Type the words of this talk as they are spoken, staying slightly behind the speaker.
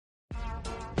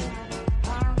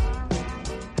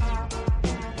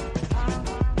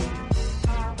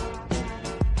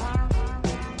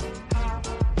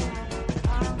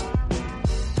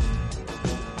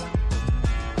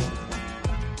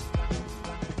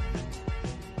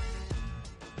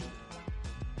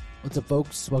What's up,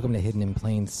 folks? Welcome to Hidden in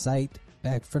Plain Sight,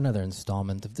 back for another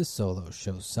installment of the Solo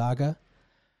Show saga.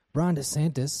 Ron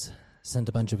DeSantis sent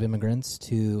a bunch of immigrants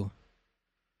to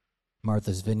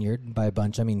Martha's Vineyard. By a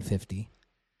bunch, I mean 50.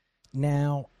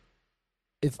 Now,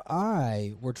 if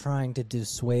I were trying to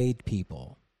dissuade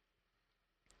people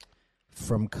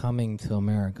from coming to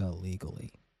America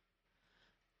legally,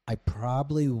 I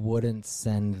probably wouldn't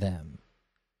send them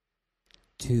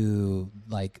to,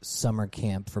 like, summer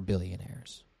camp for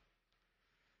billionaires.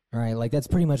 All right, like, that's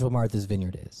pretty much what Martha's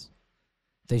Vineyard is.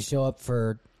 They show up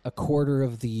for a quarter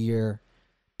of the year,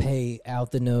 pay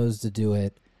out the nose to do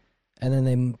it, and then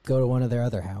they go to one of their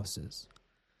other houses.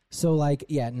 So, like,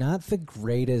 yeah, not the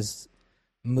greatest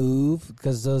move,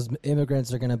 because those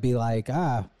immigrants are going to be like,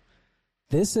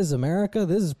 this is America?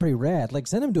 This is pretty rad. Like,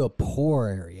 send them to a poor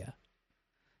area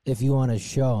if you want to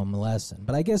show them a lesson.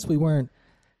 But I guess we weren't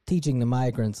teaching the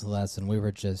migrants a lesson. We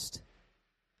were just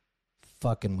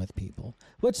fucking with people,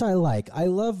 which I like. I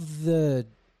love the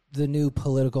new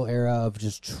political era of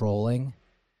just trolling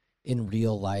in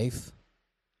real life.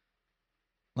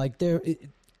 Like, 8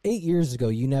 years ago,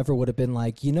 you never would have been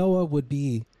like, you know what would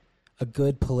be a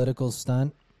good political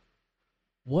stunt?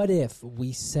 What if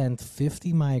we sent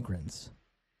 50 migrants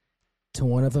to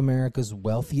one of America's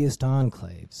wealthiest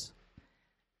enclaves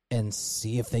and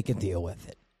see if they can deal with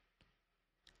it?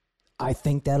 I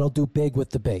think that'll do big with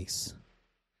the base.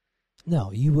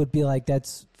 No, you would be like,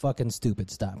 that's fucking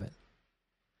stupid, stop it.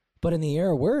 But in the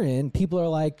era we're in, people are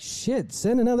like, shit,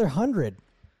 send another 100.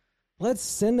 Let's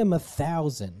send them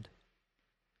 1,000.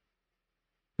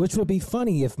 Which would be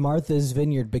funny if Martha's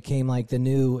Vineyard became like the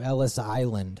new Ellis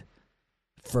Island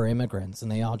for immigrants,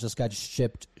 and they all just got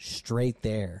shipped straight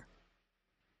there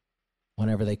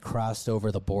whenever they crossed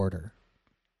over the border.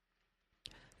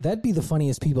 That'd be the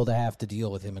funniest people to have to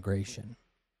deal with immigration,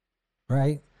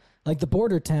 right? Like, the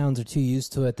border towns are too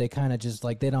used to it. They kind of just,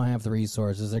 like, they don't have the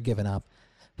resources. They're giving up.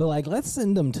 But, like, let's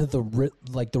send them to the rich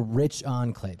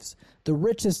enclaves, the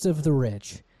richest of the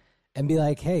rich, and be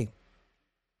like, hey,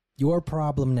 your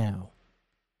problem now,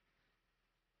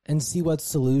 and see what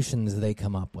solutions they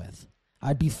come up with.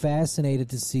 I'd be fascinated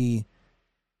to see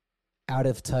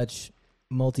out-of-touch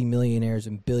multimillionaires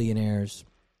and billionaires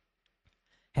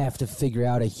have to figure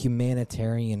out a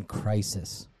humanitarian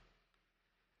crisis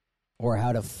or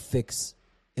how to fix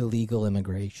illegal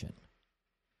immigration.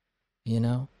 You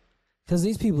know? Because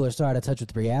these people are so out of touch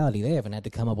with reality, they haven't had to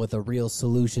come up with a real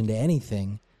solution to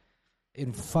anything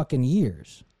in fucking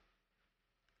years.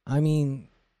 I mean,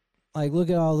 like,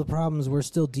 look at all the problems we're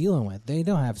still dealing with. They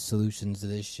don't have solutions to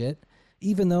this shit,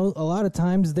 even though a lot of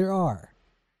times there are.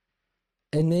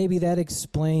 And maybe that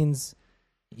explains,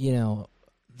 you know,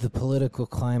 the political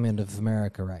climate of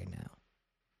America right now.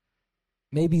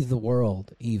 Maybe the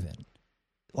world, even.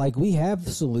 Like, we have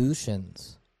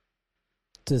solutions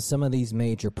to some of these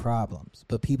major problems,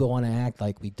 but people want to act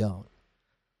like we don't.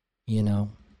 You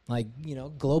know? Like, you know,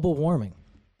 global warming.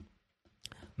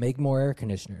 Make more air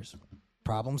conditioners.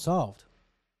 Problem solved.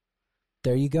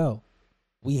 There you go.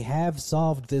 We have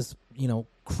solved this, you know,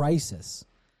 crisis.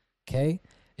 Okay?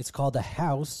 It's called a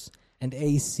house and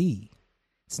AC.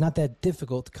 It's not that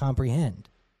difficult to comprehend.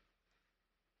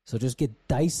 So just get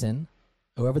Dyson,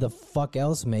 whoever the fuck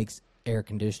else makes air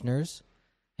conditioners,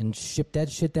 and ship that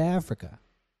shit to Africa.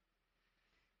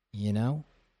 You know?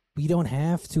 We don't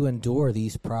have to endure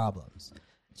these problems.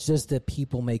 It's just that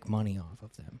people make money off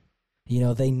of them. You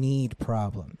know, they need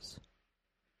problems.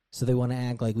 So they want to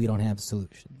act like we don't have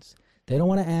solutions. They don't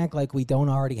want to act like we don't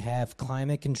already have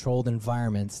climate-controlled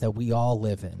environments that we all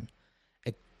live in,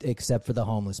 except for the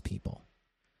homeless people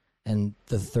and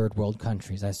the third world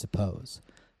countries, I suppose.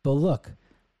 But look,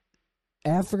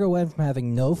 Africa went from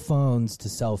having no phones to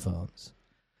cell phones.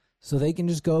 So they can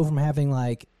just go from having,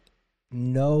 like,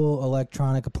 no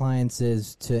electronic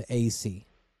appliances to AC.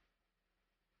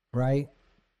 Right?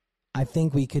 I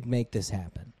think we could make this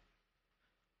happen.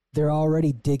 They're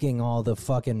already digging all the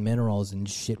fucking minerals and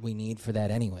shit we need for that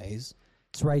anyways.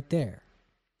 It's right there.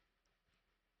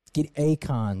 Get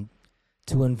Akon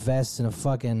to invest in a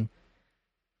fucking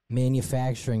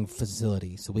manufacturing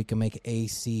facility so we can make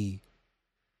AC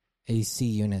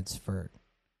units for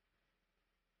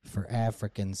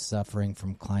Africans suffering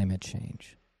from climate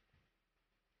change.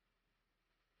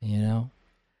 You know?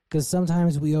 Because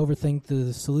sometimes we overthink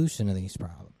the solution to these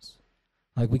problems.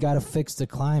 Like, we got to fix the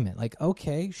climate. Like,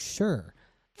 okay, sure.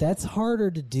 That's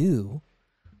harder to do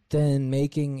than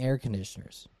making air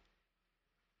conditioners.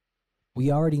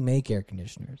 We already make air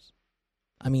conditioners.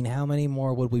 I mean, how many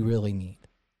more would we really need?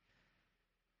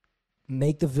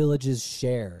 Make the villages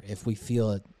share if we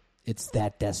feel it's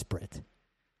that desperate.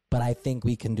 But I think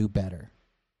we can do better.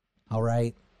 All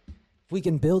right? If we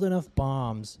can build enough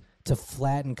bombs to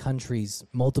flatten countries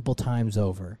multiple times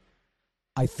over,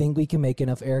 I think we can make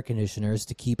enough air conditioners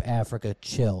to keep Africa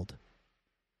chilled.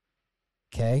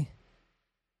 Okay?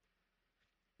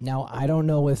 Now, I don't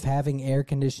know if having air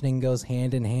conditioning goes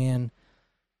hand in hand,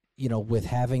 with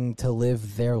having to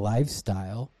live their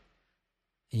lifestyle.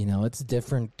 It's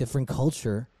different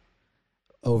culture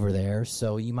over there,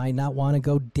 so you might not want to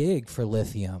go dig for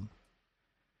lithium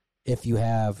if you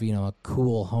have, a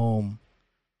cool home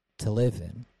to live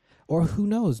in. Or who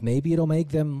knows, maybe it'll make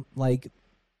them,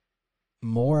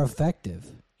 more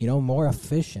effective, more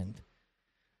efficient.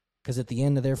 Because at the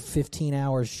end of their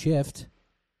 15-hour shift,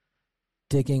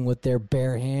 digging with their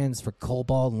bare hands for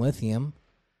cobalt and lithium,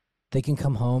 they can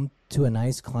come home to a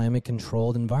nice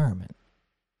climate-controlled environment.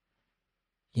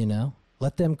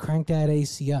 Let them crank that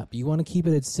AC up. You want to keep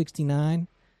it at 69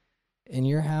 in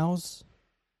your house?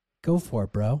 Go for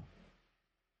it, bro.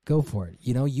 Go for it.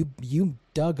 You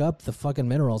dug up the fucking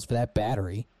minerals for that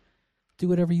battery. Do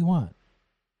whatever you want.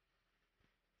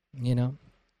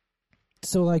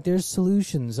 So, there's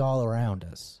solutions all around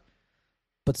us.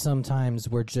 But sometimes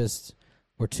we're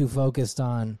too focused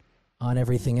on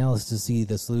everything else to see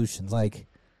the solutions. Like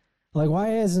why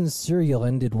hasn't cereal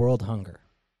ended world hunger?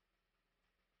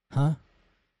 Huh?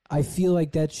 I feel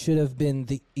like that should have been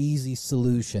the easy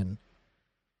solution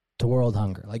to world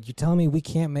hunger. You're telling me we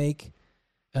can't make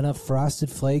enough Frosted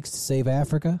Flakes to save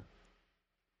Africa?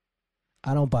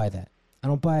 I don't buy that. I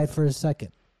don't buy it for a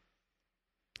second.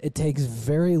 It takes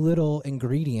very little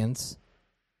ingredients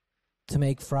to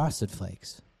make Frosted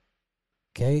Flakes.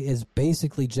 Okay? It's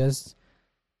basically just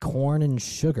corn and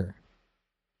sugar.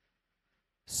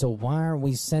 So why aren't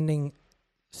we sending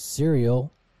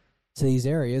cereal to these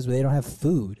areas where they don't have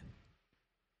food?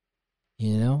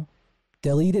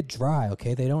 They'll eat it dry,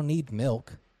 okay? They don't need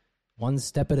milk. One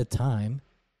step at a time.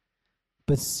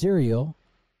 But cereal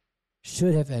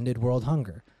should have ended world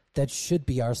hunger. That should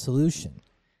be our solution.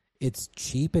 It's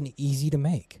cheap and easy to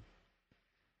make.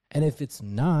 And if it's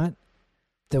not,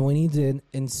 then we need to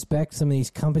inspect some of these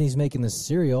companies making the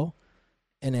cereal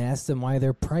and ask them why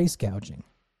they're price gouging.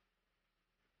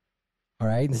 All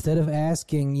right? Instead of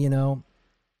asking,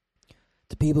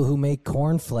 the people who make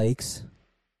cornflakes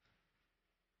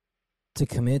to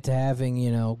commit to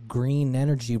having, green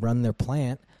energy run their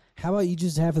plant, how about you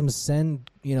just have them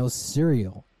send,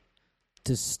 cereal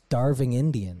to starving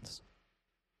Indians?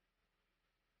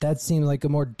 That seems like a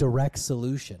more direct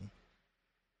solution.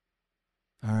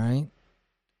 All right?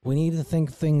 We need to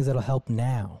think things that'll help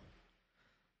now,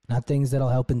 not things that'll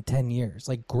help in 10 years.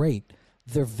 Great,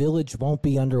 their village won't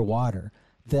be underwater.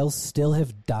 They'll still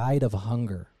have died of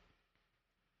hunger.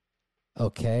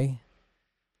 Okay?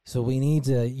 So we need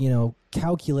to,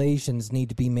 calculations need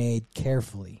to be made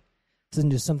carefully. This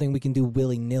isn't just something we can do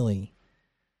willy-nilly,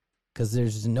 because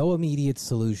there's no immediate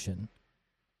solution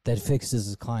that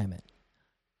fixes the climate.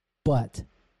 But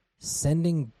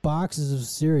sending boxes of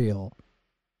cereal,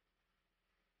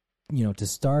 to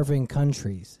starving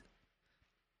countries,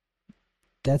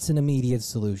 that's an immediate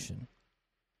solution.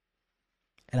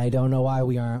 And I don't know why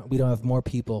we don't have more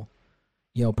people,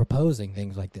 proposing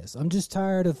things like this. I'm just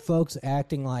tired of folks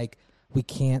acting like we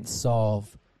can't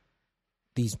solve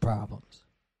these problems.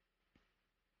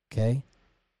 Okay?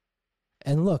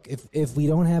 And look, if we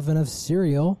don't have enough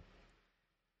cereal,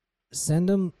 send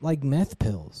them meth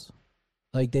pills,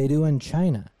 like they do in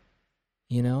China.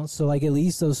 So at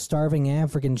least those starving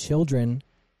African children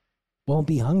won't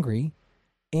be hungry,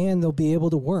 and they'll be able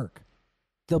to work.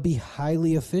 They'll be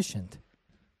highly efficient.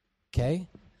 Okay?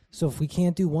 So if we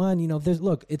can't do one,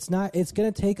 it's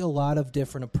going to take a lot of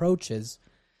different approaches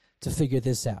to figure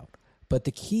this out. But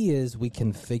the key is we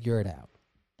can figure it out.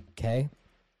 Okay?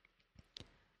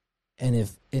 And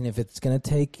if it's going to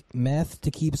take meth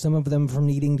to keep some of them from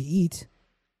needing to eat,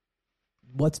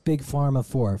 what's Big Pharma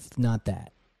for if not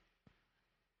that?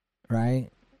 Right?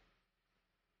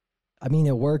 I mean,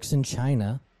 it works in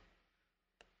China.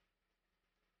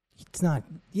 It's not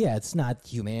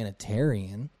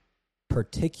humanitarian,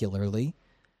 particularly,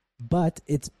 but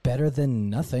it's better than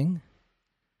nothing.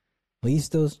 At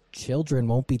least those children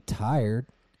won't be tired,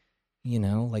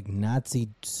 like Nazi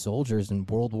soldiers in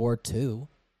World War II.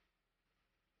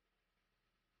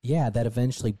 Yeah, that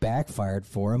eventually backfired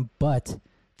for them, but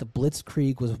the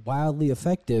Blitzkrieg was wildly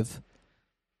effective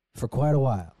for quite a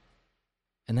while.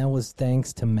 And that was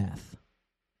thanks to meth.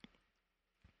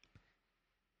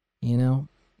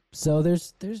 So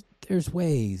there's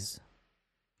ways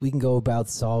we can go about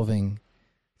solving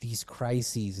these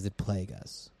crises that plague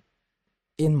us,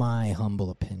 in my humble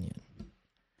opinion.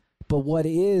 But what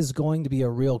is going to be a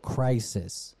real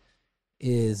crisis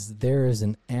is there is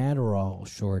an Adderall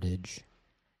shortage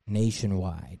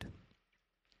nationwide.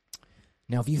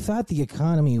 Now, if you thought the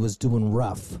economy was doing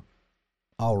rough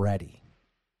already,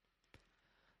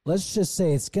 let's just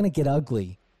say it's going to get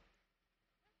ugly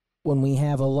when we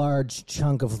have a large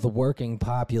chunk of the working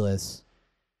populace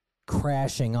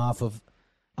crashing off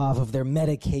of their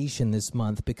medication this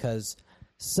month because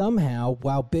somehow,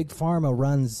 while Big Pharma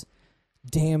runs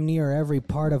damn near every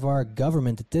part of our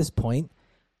government at this point,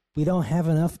 we don't have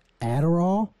enough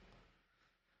Adderall.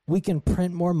 We can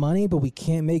print more money, but we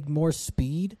can't make more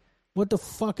speed. What the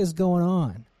fuck is going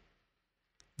on?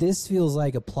 This feels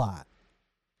like a plot.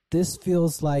 This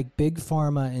feels like Big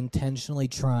Pharma intentionally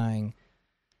trying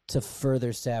to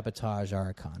further sabotage our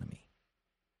economy.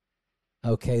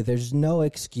 Okay, there's no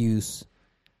excuse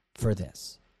for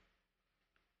this.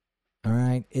 All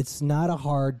right? It's not a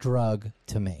hard drug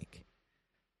to make.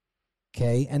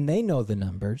 Okay? And they know the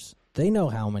numbers. They know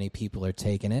how many people are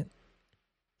taking it.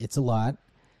 It's a lot.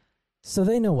 So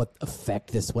they know what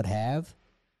effect this would have.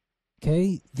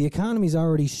 Okay? The economy's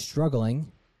already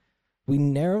struggling. We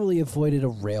narrowly avoided a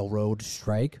railroad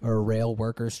strike or a rail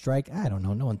worker strike. I don't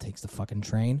know. No one takes the fucking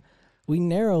train. We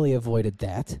narrowly avoided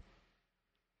that.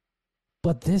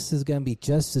 But this is going to be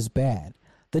just as bad.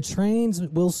 The trains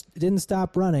didn't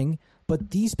stop running,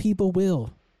 but these people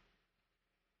will.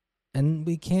 And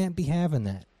we can't be having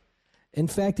that. In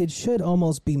fact, it should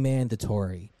almost be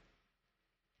mandatory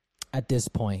at this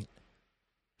point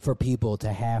for people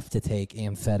to have to take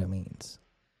amphetamines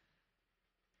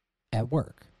at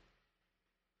work.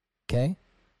 Okay?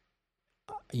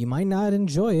 You might not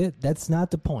enjoy it. That's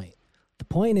not the point. The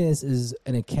point is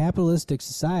in a capitalistic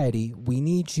society, we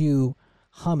need you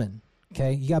humming.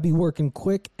 Okay? You got to be working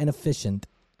quick and efficient.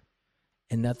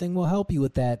 And nothing will help you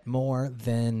with that more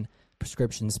than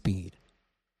prescription speed.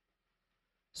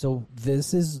 So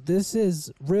this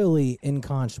is really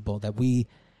unconscionable that we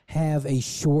have a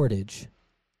shortage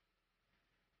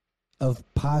of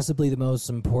possibly the most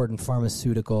important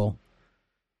pharmaceutical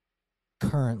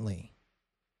currently,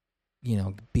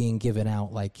 being given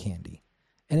out like candy.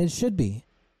 And it should be.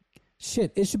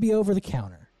 Shit, it should be over the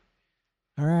counter.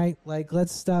 All right? Like,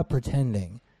 let's stop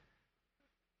pretending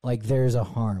like there's a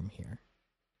harm here.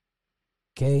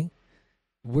 Okay?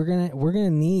 We're gonna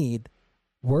need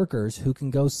workers who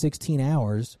can go 16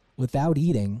 hours without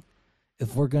eating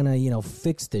if we're gonna,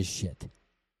 fix this shit.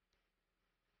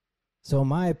 So in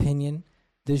my opinion,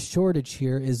 this shortage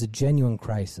here is a genuine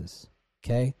crisis.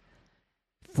 Okay?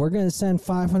 If we're gonna send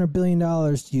 $500 billion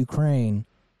to Ukraine,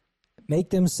 make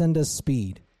them send us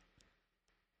speed.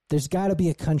 There's got to be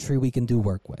a country we can do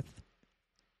work with.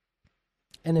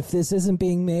 And if this isn't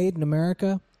being made in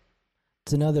America,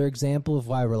 it's another example of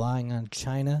why relying on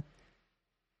China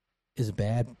is a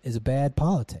bad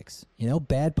politics,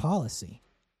 bad policy.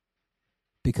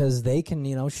 Because they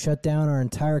can, shut down our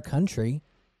entire country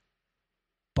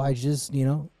by just,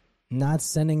 not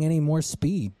sending any more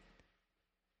speed.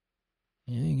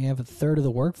 You can have a third of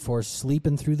the workforce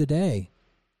sleeping through the day.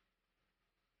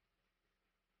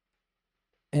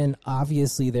 And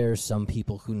obviously there are some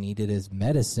people who need it as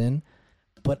medicine,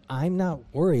 but I'm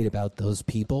not worried about those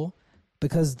people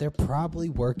because they're probably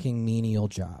working menial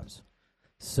jobs.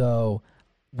 So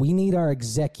we need our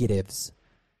executives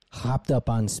hopped up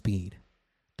on speed.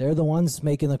 They're the ones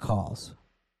making the calls.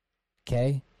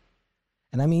 Okay?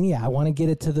 And I want to get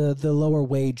it to the lower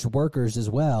wage workers as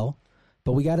well,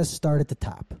 but we got to start at the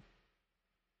top.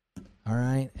 All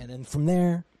right? And then from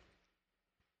there,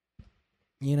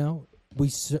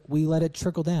 we let it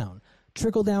trickle down.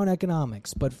 Trickle down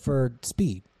economics, but for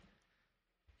speed.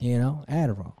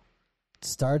 Adderall. It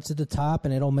starts at the top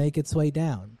and it'll make its way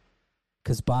down.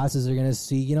 Because bosses are going to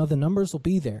see, the numbers will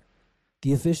be there.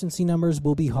 The efficiency numbers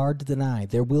will be hard to deny.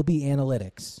 There will be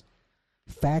analytics.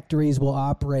 Factories will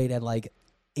operate at like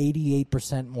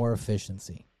 88% more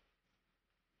efficiency.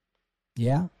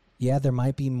 Yeah, there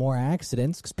might be more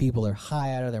accidents because people are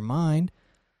high out of their mind.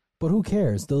 But who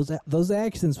cares? Those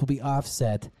accidents will be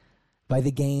offset by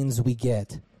the gains we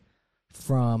get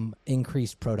from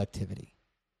increased productivity.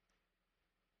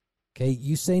 Okay,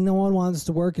 you say no one wants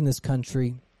to work in this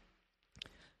country.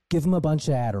 Give them a bunch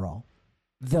of Adderall.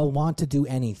 They'll want to do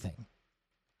anything.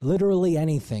 Literally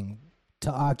anything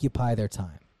to occupy their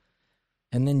time.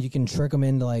 And then you can trick them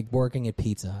into like working at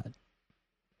Pizza Hut.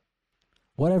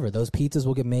 Whatever, those pizzas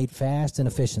will get made fast and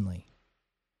efficiently.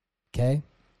 Okay?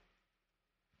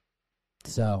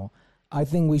 So, I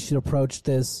think we should approach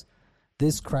this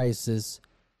crisis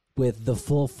with the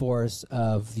full force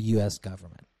of the U.S.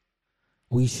 government.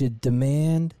 We should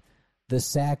demand the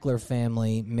Sackler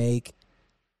family make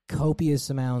copious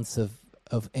amounts of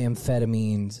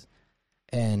amphetamines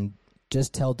and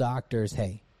Just tell doctors,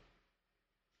 hey,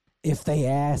 if they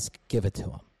ask, give it to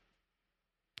them.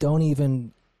 Don't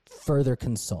even further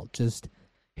consult. Just,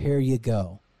 here you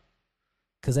go.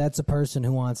 Because that's a person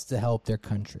who wants to help their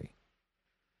country.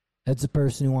 That's a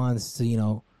person who wants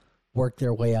to, work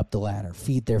their way up the ladder,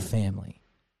 feed their family.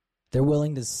 They're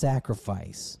willing to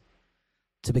sacrifice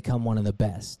to become one of the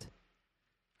best.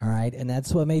 All right? And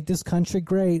that's what made this country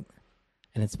great.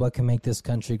 And it's what can make this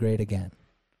country great again.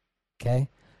 Okay?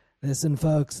 Listen,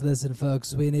 folks,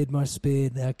 we need more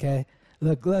speed, okay?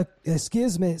 Look,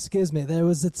 excuse me. There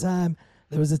was a time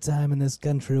in this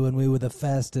country when we were the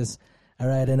fastest, all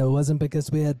right? And it wasn't because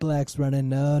we had blacks running,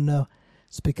 no.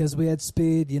 It's because we had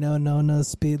speed, no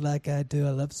speed like I do.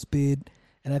 I love speed.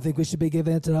 And I think we should be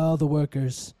giving it to all the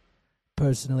workers,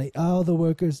 personally. All the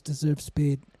workers deserve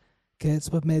speed, okay? It's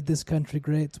what made this country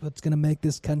great. It's what's going to make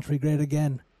this country great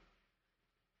again.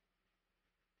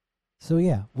 So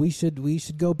yeah, we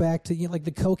should go back to like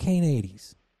the cocaine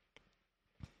 80s.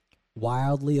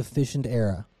 Wildly efficient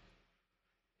era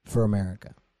for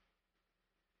America.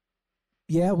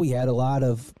 Yeah, we had a lot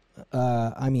of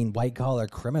white collar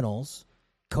criminals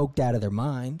coked out of their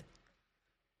mind.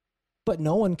 But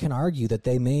no one can argue that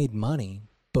they made money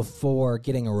before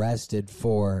getting arrested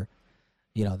for,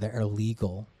 their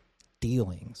illegal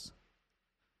dealings.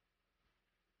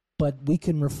 But we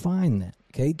can refine that.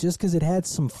 Okay, just because it had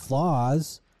some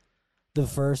flaws the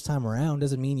first time around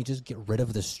doesn't mean you just get rid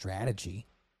of the strategy.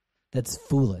 That's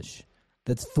foolish.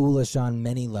 That's foolish on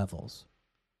many levels.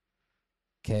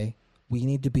 Okay, we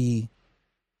need to be,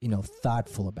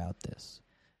 thoughtful about this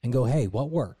and go, hey,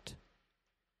 what worked?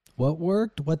 What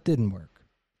worked? What didn't work?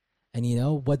 And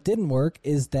what didn't work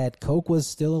is that Coke was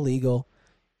still illegal.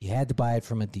 You had to buy it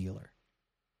from a dealer.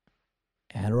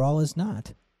 Adderall is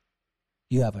not.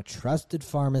 You have a trusted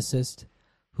pharmacist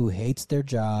who hates their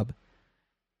job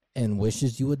and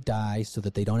wishes you would die so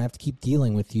that they don't have to keep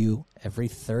dealing with you every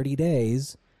 30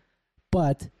 days,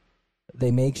 but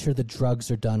they make sure the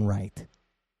drugs are done right.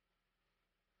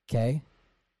 Okay?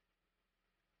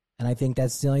 And I think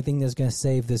that's the only thing that's going to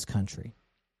save this country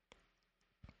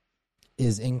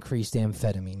is increased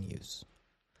amphetamine use.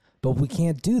 But we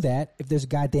can't do that if there's a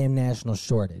goddamn national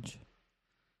shortage.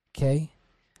 Okay?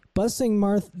 Busing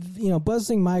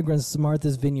migrants to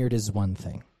Martha's Vineyard is one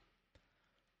thing.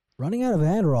 Running out of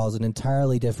Adderall is an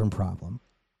entirely different problem.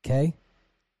 Okay?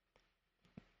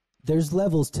 There's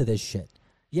levels to this shit.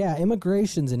 Yeah,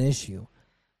 immigration's an issue.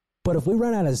 But if we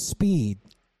run out of speed,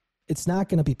 it's not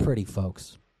going to be pretty,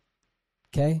 folks.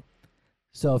 Okay?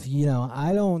 So if,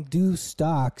 I don't do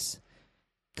stocks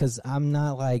because I'm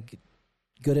not,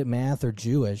 good at math or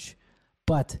Jewish.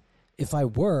 But if I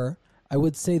were, I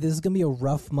would say this is going to be a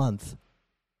rough month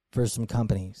for some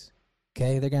companies.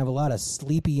 Okay? They're going to have a lot of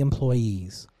sleepy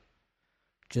employees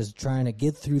just trying to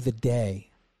get through the day,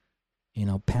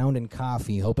 pounding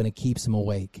coffee, hoping it keeps them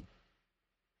awake.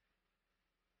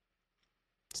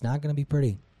 It's not going to be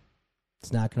pretty.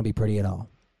 It's not going to be pretty at all.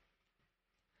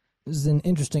 This is an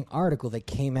interesting article that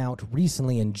came out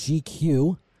recently in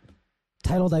GQ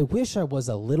titled, I Wish I Was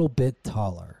a Little Bit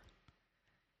Taller.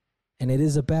 And it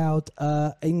is about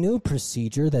a new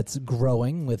procedure that's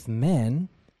growing with men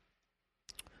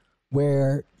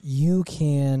where you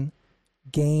can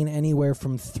gain anywhere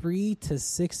from 3 to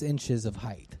 6 inches of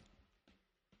height.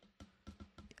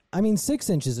 6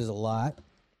 inches is a lot.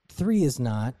 3 is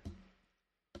not.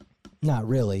 Not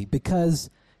really, because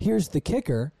here's the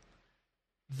kicker.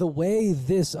 The way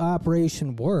this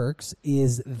operation works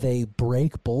is they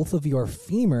break both of your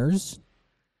femurs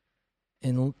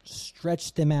and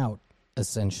stretch them out,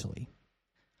 essentially.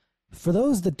 For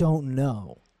those that don't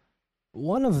know,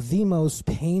 one of the most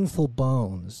painful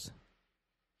bones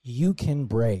you can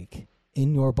break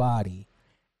in your body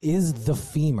is the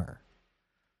femur.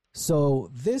 So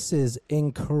this is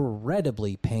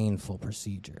incredibly painful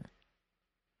procedure.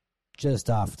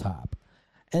 Just off top.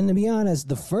 And to be honest,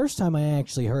 the first time I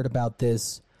actually heard about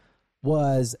this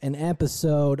was an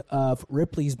episode of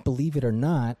Ripley's Believe It or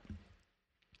Not.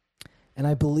 And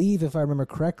I believe, if I remember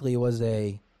correctly, it was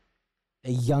a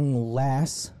young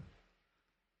lass,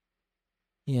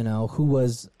 who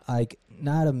was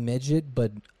not a midget,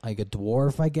 but a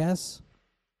dwarf, I guess.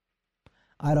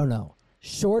 I don't know.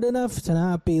 Short enough to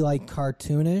not be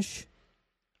cartoonish.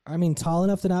 Tall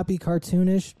enough to not be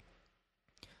cartoonish,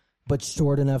 but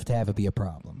short enough to have it be a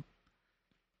problem.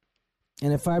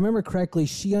 And if I remember correctly,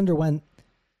 she underwent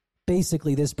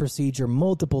basically this procedure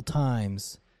multiple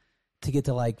times to get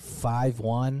to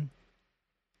 5'1"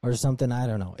 or something. I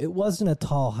don't know. It wasn't a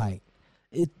tall height.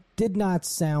 It did not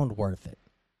sound worth it.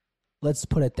 Let's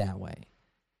put it that way.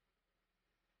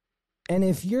 And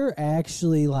if you're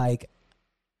actually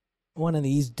one of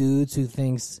these dudes who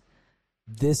thinks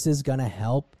this is going to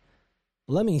help,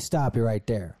 let me stop you right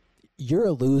there. You're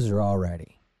a loser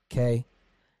already, okay?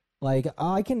 Like,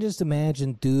 I can just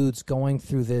imagine dudes going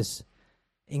through this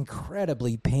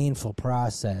incredibly painful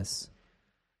process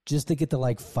just to get to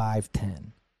like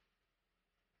 5'10".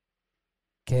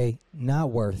 Okay?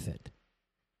 Not worth it.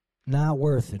 Not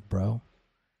worth it, bro.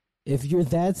 If you're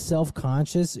that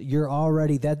self-conscious, you're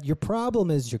already that. Your problem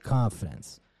is your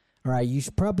confidence. All right? You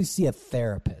should probably see a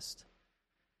therapist.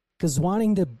 Because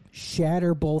wanting to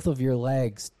shatter both of your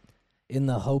legs in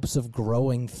the hopes of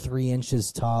growing 3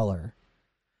 inches taller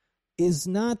is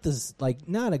not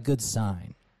a good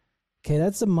sign. Okay,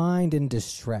 that's a mind in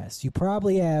distress. You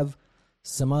probably have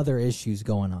some other issues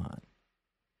going on.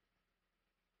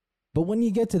 But when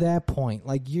you get to that point,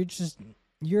 like,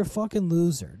 you're a fucking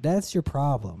loser. That's your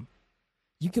problem.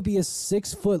 You could be a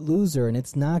 6-foot loser and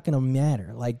it's not going to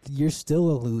matter. Like, you're still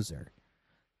a loser.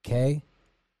 Okay?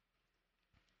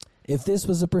 If this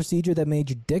was a procedure that made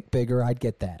your dick bigger, I'd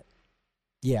get that.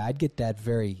 Yeah, I'd get that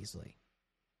very easily.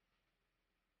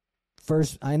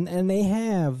 First, and they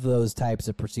have those types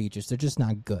of procedures. They're just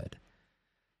not good.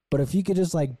 But if you could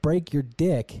just, like, break your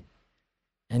dick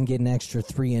and get an extra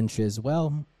 3 inches,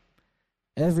 well,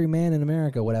 every man in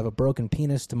America would have a broken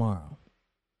penis tomorrow.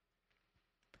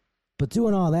 But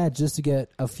doing all that just to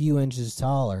get a few inches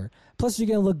taller, plus you're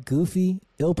going to look goofy,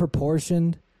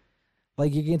 ill-proportioned,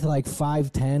 like you're getting to like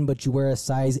 5'10", but you wear a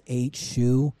size 8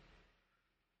 shoe.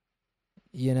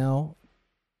 You know?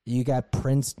 You got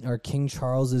Prince or King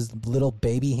Charles's little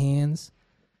baby hands.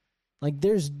 Like,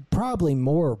 there's probably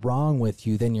more wrong with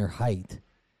you than your height.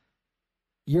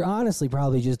 You're honestly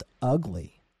probably just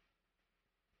ugly.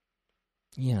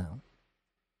 You know.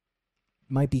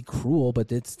 Might be cruel,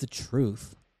 but it's the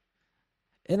truth.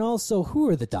 And also, who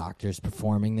are the doctors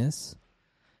performing this?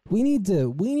 We need to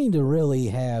really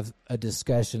have a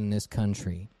discussion in this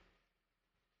country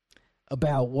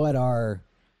about what our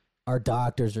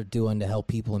doctors are doing to help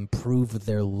people improve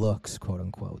their looks, quote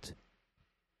unquote.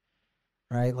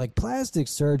 Right? Like, plastic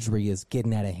surgery is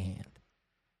getting out of hand.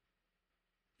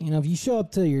 You know, if you show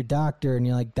up to your doctor and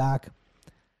you're like, Doc,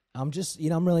 I'm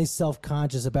really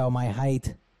self-conscious about my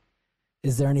height.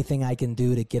 Is there anything I can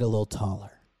do to get a little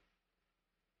taller?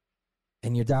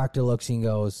 And your doctor looks and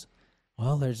goes,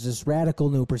 well, there's this radical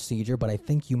new procedure, but I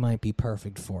think you might be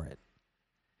perfect for it.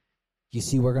 You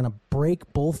see, we're going to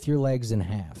break both your legs in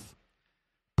half,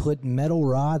 put metal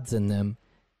rods in them,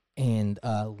 and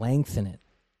lengthen it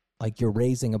like you're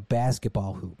raising a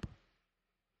basketball hoop.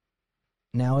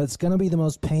 Now, it's going to be the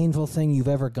most painful thing you've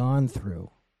ever gone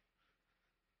through,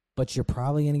 but you're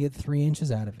probably going to get 3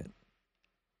 inches out of it.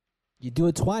 You do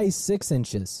it twice, 6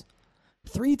 inches.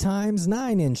 3 times,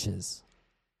 9 inches.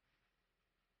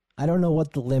 I don't know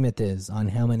what the limit is on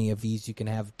how many of these you can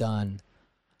have done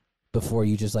before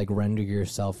you just, like, render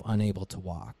yourself unable to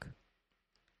walk.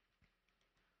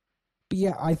 But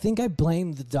yeah, I think I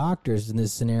blame the doctors in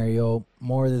this scenario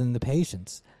more than the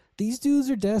patients. These dudes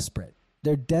are desperate.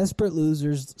 They're desperate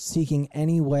losers seeking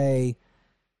any way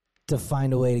to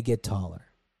find a way to get taller.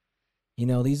 You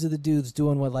know, these are the dudes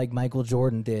doing what, like, Michael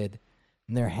Jordan did,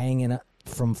 and they're hanging up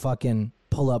from fucking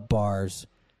pull-up bars,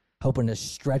 hoping to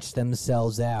stretch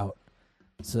themselves out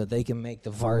so that they can make the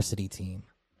varsity team.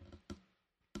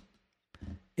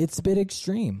 It's a bit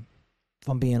extreme, if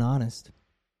I'm being honest.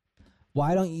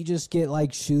 Why don't you just get,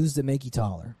 like, shoes that make you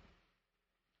taller?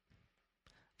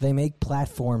 They make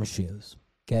platform shoes,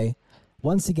 okay?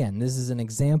 Once again, this is an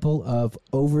example of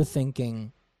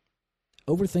overthinking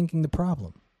the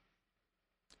problem.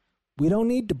 We don't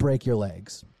need to break your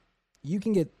legs. You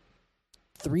can get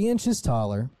 3 inches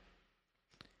taller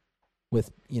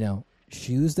with, you know,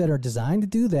 shoes that are designed to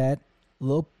do that,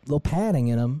 little padding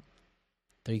in them.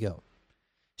 There you go.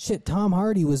 Shit, Tom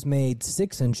Hardy was made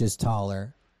 6 inches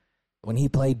taller when he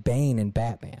played Bane in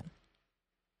Batman.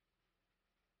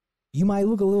 You might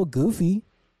look a little goofy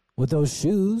with those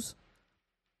shoes,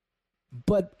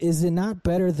 but is it not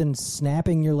better than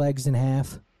snapping your legs in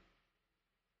half?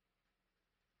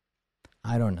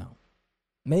 I don't know.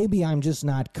 Maybe I'm just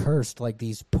not cursed like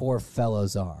these poor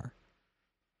fellows are.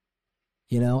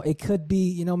 You know, it could be,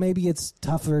 you know, maybe it's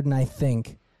tougher than I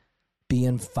think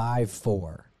being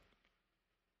 5'4".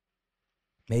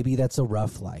 Maybe that's a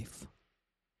rough life.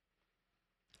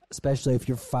 Especially if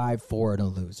you're 5'4" and a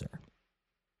loser.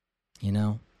 You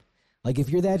know? Like, if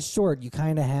you're that short, you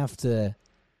kind of have to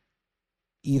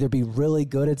either be really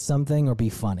good at something or be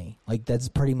funny. Like, that's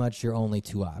pretty much your only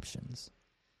two options.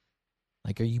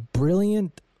 Like, are you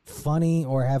brilliant, funny,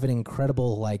 or have an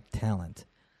incredible, like, talent?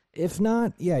 If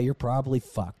not, yeah, you're probably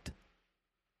fucked.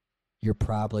 You're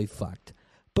probably fucked.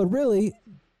 But really,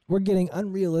 we're getting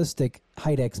unrealistic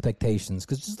height expectations.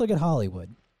 Because just look at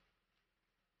Hollywood.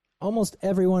 Almost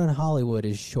everyone in Hollywood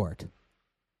is short.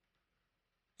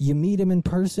 You meet him in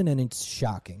person and it's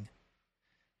shocking.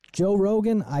 Joe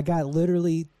Rogan, I got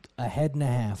literally a head and a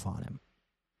half on him.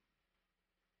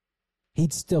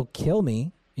 He'd still kill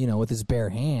me, with his bare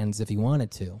hands if he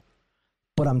wanted to.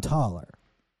 But I'm taller.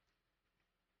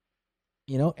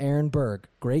 Aaron Berg,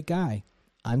 great guy.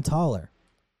 I'm taller.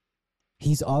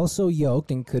 He's also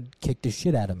yoked and could kick the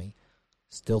shit out of me.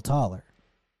 Still taller.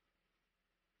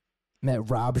 Met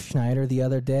Rob Schneider the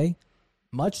other day.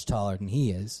 Much taller than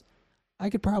he is. I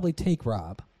could probably take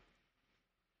Rob.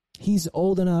 He's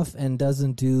old enough and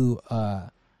doesn't do,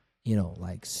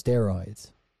 like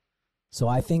steroids. So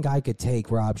I think I could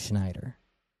take Rob Schneider.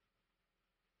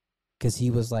 Because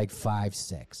he was like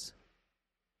 5'6".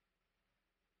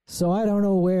 So I don't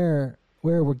know where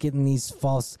we're getting these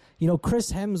false...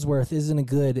 Chris Hemsworth isn't a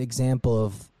good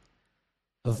example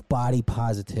of body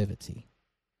positivity.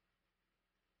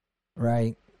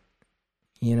 Right?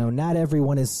 Not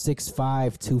everyone is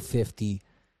 6'5", 250,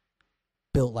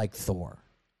 built like Thor.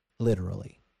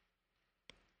 Literally.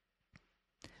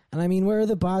 And I mean, where are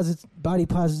the body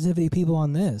positivity people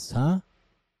on this, huh?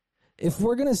 If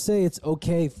we're going to say it's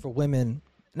okay for women,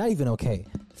 not even okay,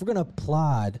 if we're going to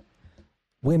applaud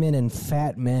women and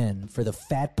fat men for the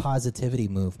fat positivity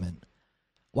movement,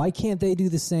 why can't they do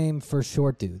the same for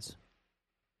short dudes?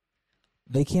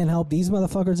 They can't help these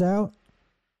motherfuckers out?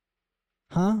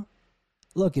 Huh?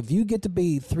 Look, if you get to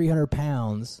be 300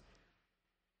 pounds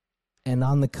and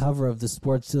on the cover of the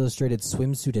Sports Illustrated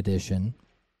swimsuit edition,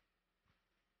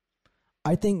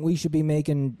 I think we should be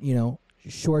making,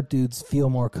 short dudes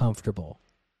feel more comfortable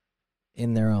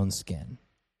in their own skin.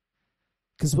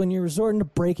 Because when you're resorting to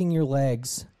breaking your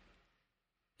legs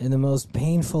in the most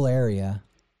painful area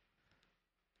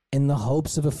in the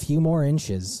hopes of a few more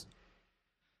inches,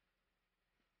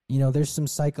 there's some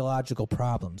psychological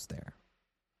problems there.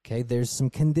 Okay, there's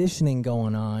some conditioning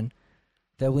going on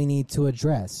that we need to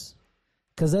address.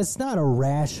 Because that's not a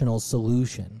rational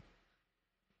solution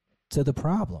to the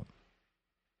problem.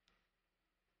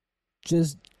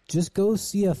 Just go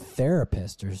see a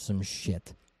therapist or some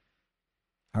shit.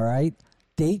 All right?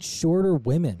 Date shorter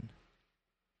women.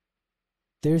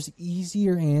 There's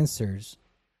easier answers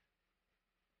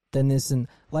than this. And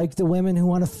like the women who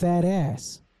want a fat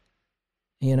ass.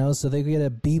 So they get a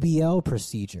BBL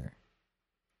procedure.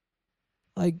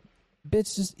 Like,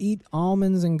 bitch, just eat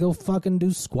almonds and go fucking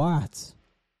do squats.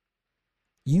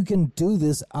 You can do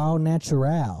this au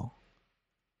natural.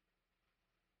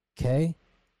 Okay?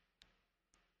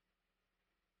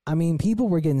 I mean, people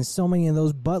were getting so many of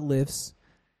those butt lifts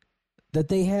that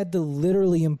they had to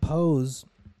literally impose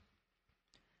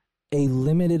a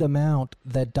limited amount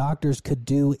that doctors could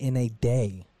do in a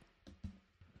day.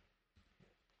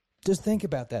 Just think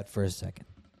about that for a second.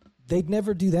 They'd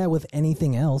never do that with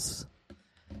anything else.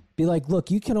 Be like,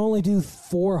 look, you can only do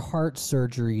 4 heart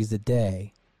surgeries a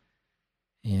day.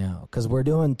 Because we're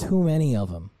doing too many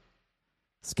of them.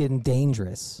 It's getting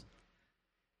dangerous.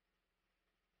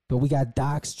 But we got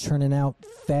docs churning out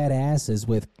fat asses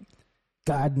with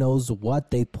God knows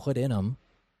what they put in them.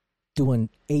 Doing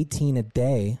 18 a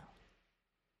day.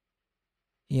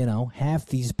 Half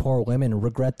these poor women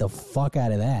regret the fuck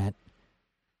out of that.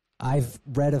 I've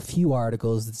read a few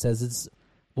articles that says it's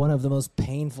one of the most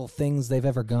painful things they've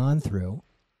ever gone through,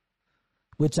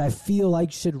 which I feel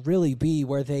like should really be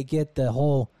where they get the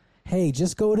whole, hey,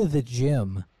 just go to the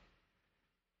gym,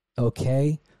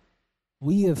 okay?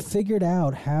 We have figured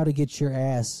out how to get your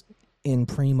ass in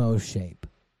primo shape.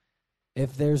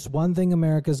 If there's one thing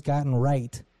America's gotten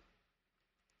right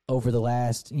over the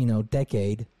last,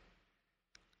 decade,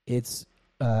 it's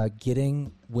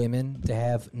getting women to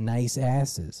have nice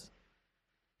asses.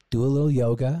 Do a little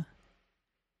yoga.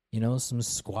 Some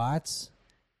squats,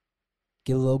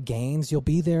 get a little gains, you'll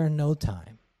be there in no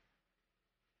time.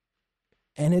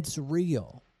 And it's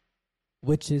real,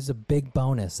 which is a big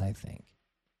bonus, I think.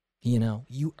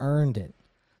 You earned it.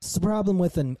 It's the problem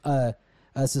with a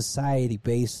society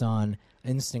based on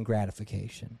instant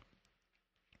gratification.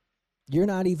 You're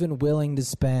not even willing to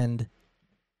spend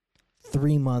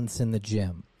 3 months in the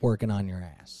gym working on your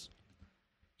ass.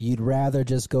 You'd rather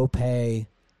just go pay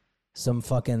some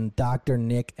fucking Dr.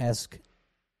 Nick-esque,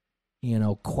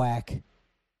 quack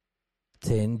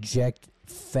to inject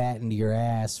fat into your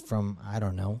ass from, I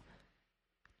don't know.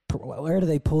 Where do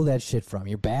they pull that shit from?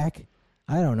 Your back?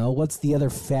 I don't know. What's the other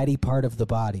fatty part of the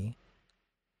body?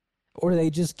 Or do they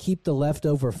just keep the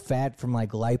leftover fat from,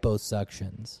 like,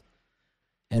 liposuctions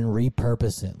and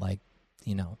repurpose it, like,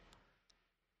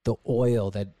 the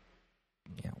oil that,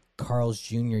 Carl's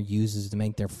Jr. uses to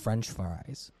make their French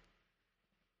fries.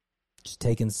 Just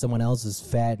taking someone else's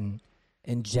fat and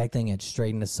injecting it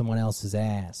straight into someone else's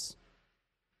ass.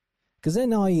 Because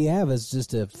then all you have is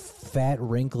just a fat,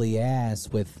 wrinkly ass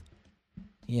with,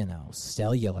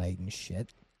 cellulite and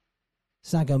shit.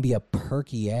 It's not going to be a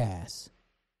perky ass.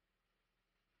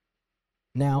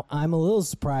 Now, I'm a little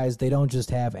surprised they don't just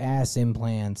have ass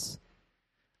implants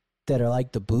that are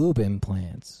like the boob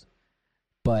implants.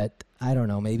 But, I don't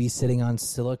know, maybe sitting on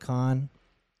silicone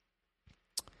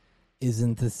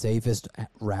isn't the safest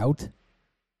route.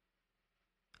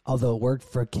 Although it worked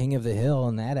for King of the Hill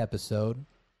in that episode.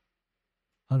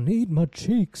 I need my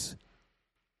cheeks.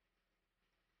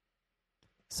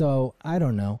 So, I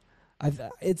don't know.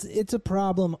 It's a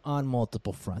problem on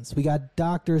multiple fronts. We got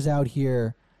doctors out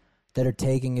here that are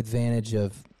taking advantage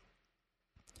of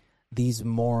these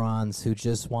morons who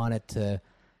just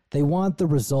they want the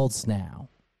results now,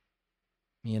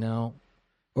 or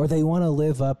they want to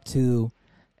live up to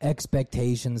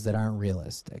expectations that aren't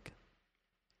realistic.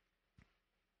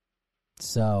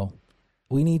 So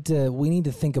we need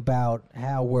to think about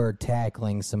how we're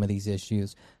tackling some of these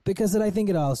issues, because I think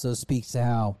it also speaks to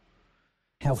how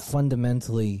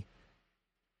fundamentally,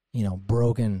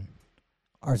 broken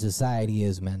our society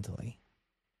is mentally.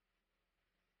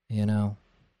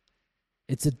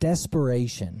 It's a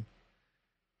desperation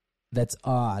that's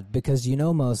odd, because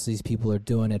most of these people are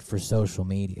doing it for social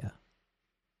media.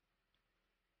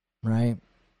 Right?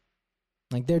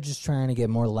 Like, they're just trying to get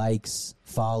more likes,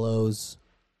 follows.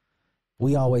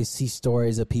 We always see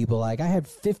stories of people like, I had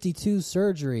 52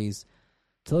 surgeries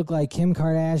to look like Kim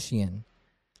Kardashian.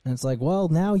 And it's like, well,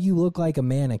 now you look like a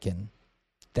mannequin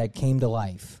that came to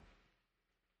life.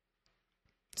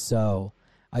 So,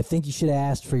 I think you should have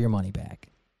asked for your money back.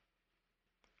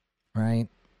 Right?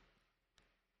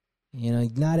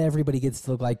 Not everybody gets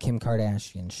to look like Kim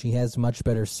Kardashian. She has much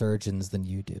better surgeons than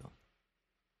you do.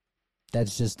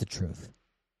 That's just the truth.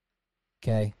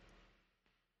 Okay?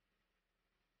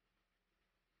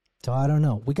 So I don't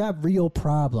know. We got real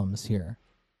problems here,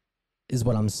 is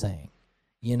what I'm saying.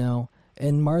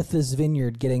 And Martha's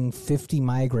Vineyard getting 50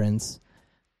 migrants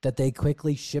that they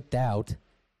quickly shipped out.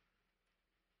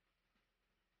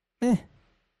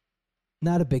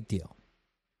 Not a big deal.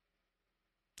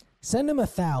 Send them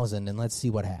 1,000 and let's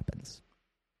see what happens.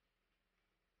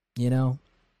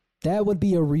 That would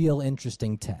be a real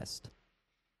interesting test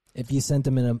if you sent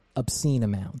them an obscene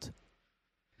amount.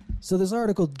 So this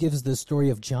article gives the story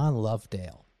of John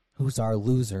Lovedale, who's our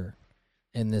loser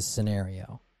in this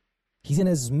scenario. He's in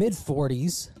his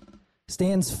mid-40s,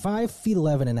 stands 5 feet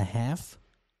 11 and a half,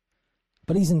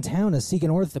 but he's in town to seek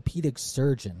an orthopedic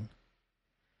surgeon.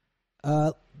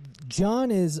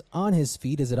 John is on his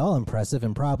feet. Is it all impressive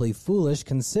and probably foolish,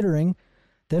 considering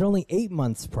that only 8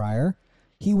 months prior,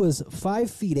 he was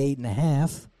 5 feet 8 and a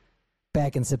half.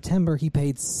 Back in September, he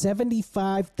paid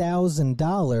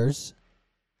 $75,000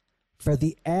 for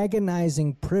the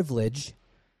agonizing privilege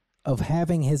of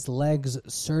having his legs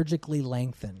surgically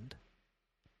lengthened.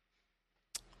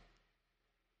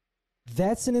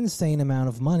 That's an insane amount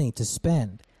of money to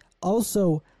spend.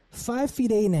 Also, 5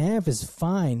 feet 8 and a half is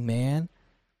fine, man.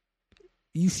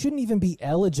 You shouldn't even be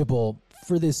eligible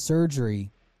for this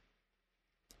surgery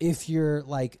if you're,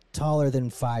 taller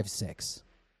than 5'6".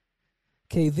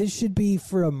 Okay, this should be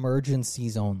for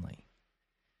emergencies only.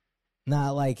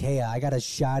 Not like, hey, I got a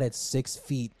shot at 6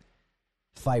 feet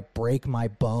if I break my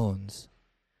bones.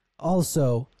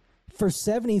 Also, for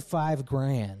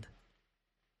 $75,000,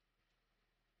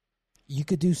 you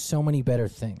could do so many better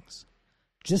things.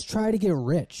 Just try to get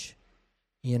rich.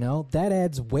 That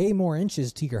adds way more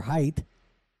inches to your height,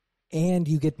 and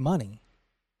you get money.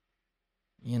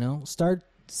 Start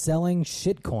selling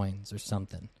shit coins or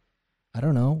something. I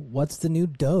don't know. What's the new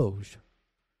Doge?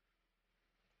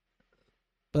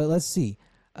 But let's see.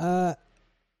 The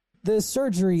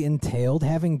surgery entailed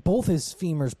having both his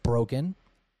femurs broken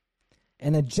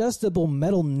and adjustable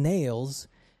metal nails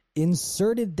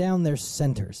inserted down their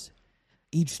centers.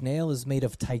 Each nail is made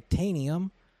of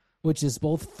titanium, which is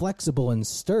both flexible and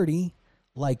sturdy,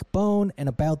 like bone, and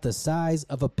about the size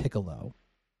of a piccolo.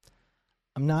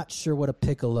 I'm not sure what a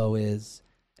piccolo is,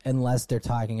 unless they're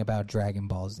talking about Dragon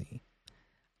Ball Z.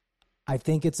 I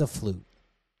think it's a flute.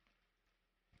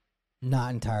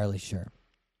 Not entirely sure.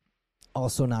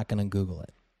 Also not going to Google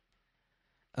it.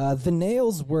 The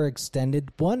nails were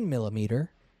extended 1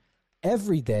 millimeter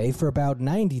every day for about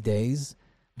 90 days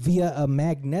via a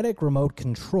magnetic remote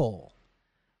control.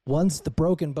 Once the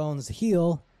broken bones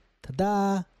heal,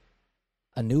 ta-da,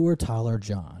 a newer, taller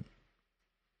John.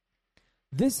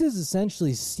 This is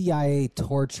essentially CIA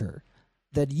torture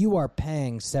that you are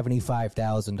paying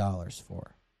 $75,000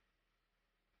 for.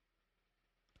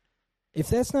 If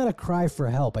that's not a cry for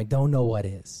help, I don't know what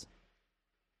is.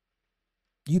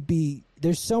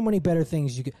 There's so many better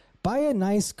things you could buy. A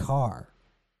nice car.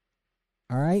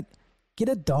 All right? Get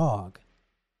a dog.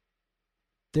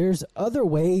 There's other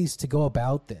ways to go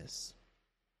about this.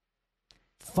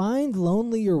 Find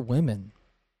lonelier women.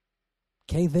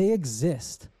 Okay, they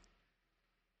exist.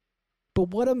 But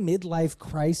what a midlife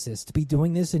crisis to be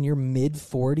doing this in your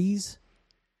mid-40s.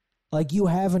 Like you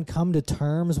haven't come to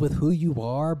terms with who you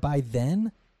are by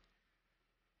then.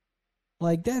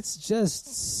 Like that's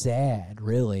just sad,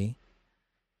 really.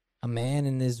 A man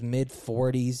in his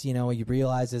mid-40s, he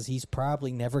realizes he's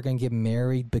probably never going to get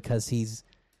married because he's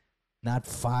not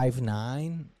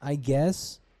 5'9", I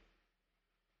guess.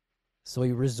 So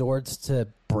he resorts to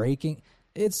breaking.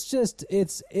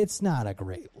 It's not a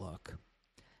great look.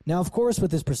 Now, of course,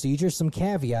 with this procedure, some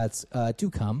caveats do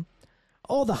come.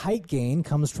 All the height gain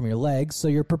comes from your legs, so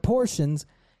your proportions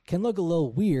can look a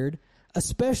little weird,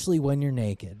 especially when you're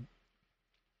naked.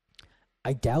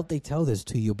 I doubt they tell this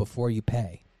to you before you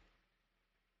pay.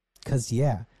 Because,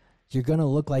 yeah, you're going to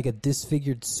look like a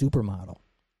disfigured supermodel.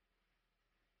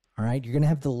 All right? You're going to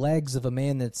have the legs of a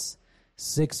man that's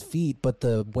 6 feet, but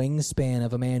the wingspan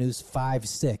of a man who's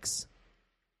 5'6".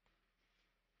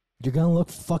 You're going to look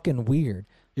fucking weird.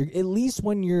 At least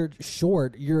when you're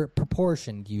short, you're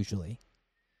proportioned usually.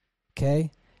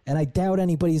 Okay? And I doubt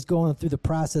anybody's going through the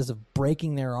process of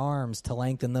breaking their arms to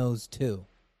lengthen those too.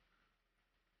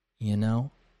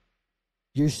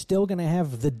 You're still going to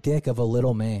have the dick of a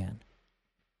little man.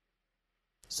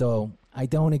 So I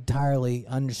don't entirely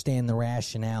understand the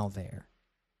rationale there.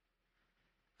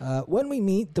 When we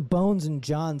meet, the bones in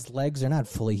John's legs are not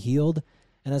fully healed,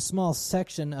 and a small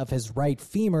section of his right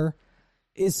femur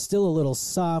is still a little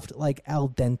soft like al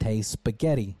dente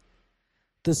spaghetti.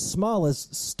 The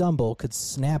smallest stumble could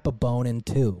snap a bone in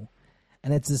two,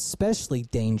 and it's especially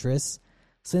dangerous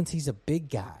since he's a big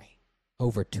guy,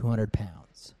 over 200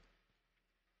 pounds.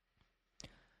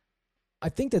 I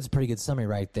think that's a pretty good summary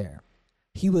right there.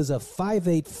 He was a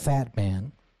 5'8" fat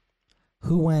man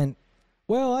who went,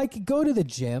 well, I could go to the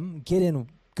gym, get in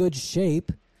good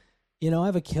shape,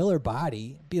 have a killer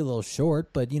body, be a little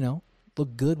short, but,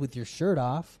 look good with your shirt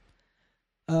off.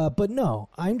 But no,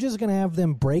 I'm just going to have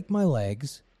them break my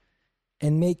legs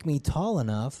and make me tall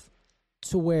enough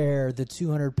to where the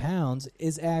 200 pounds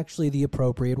is actually the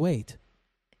appropriate weight.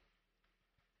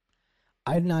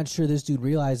 I'm not sure this dude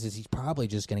realizes he's probably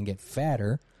just going to get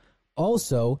fatter.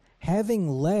 Also, having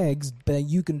legs that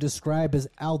you can describe as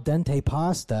al dente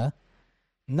pasta,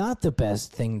 not the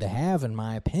best thing to have in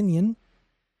my opinion.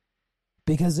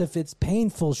 Because if it's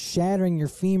painful shattering your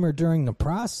femur during the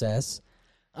process,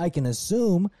 I can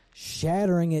assume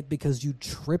shattering it because you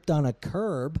tripped on a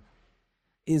curb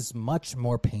is much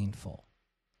more painful.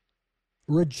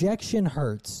 Rejection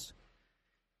hurts,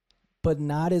 but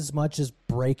not as much as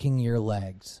breaking your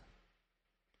legs.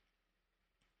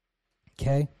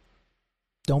 Okay?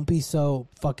 Don't be so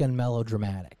fucking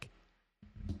melodramatic.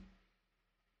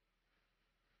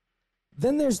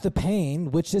 Then there's the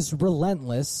pain, which is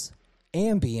relentless,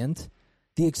 ambient.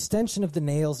 The extension of the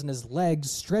nails in his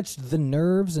legs stretched the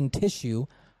nerves and tissue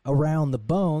around the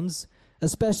bones,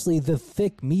 especially the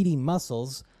thick, meaty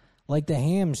muscles like the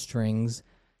hamstrings,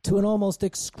 to an almost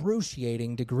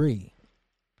excruciating degree.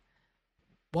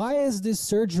 Why is this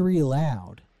surgery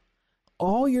allowed?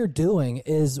 All you're doing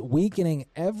is weakening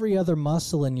every other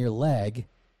muscle in your leg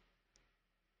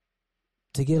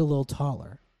to get a little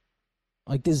taller.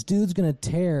 Like, this dude's going to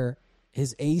tear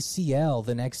his ACL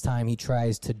the next time he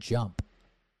tries to jump.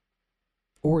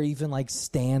 Or even,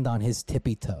 stand on his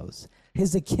tippy toes.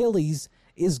 His Achilles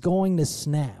is going to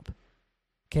snap.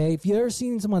 Okay? If you've ever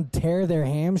seen someone tear their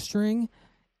hamstring,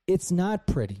 it's not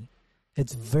pretty.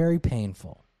 It's very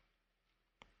painful.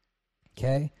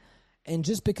 Okay? And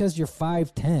just because you're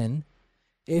 5'10",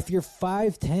 if you're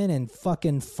 5'10" and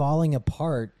fucking falling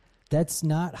apart, that's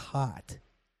not hot.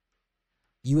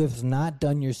 You have not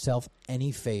done yourself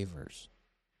any favors.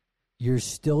 You're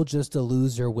still just a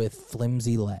loser with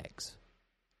flimsy legs.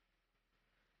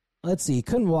 Let's see, he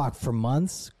couldn't walk for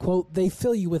months. Quote, they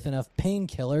fill you with enough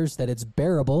painkillers that it's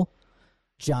bearable,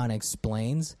 John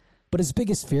explains. But his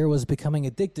biggest fear was becoming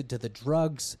addicted to the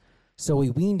drugs, so he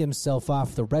weaned himself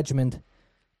off the regimen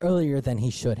earlier than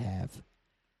he should have.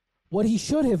 What he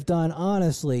should have done,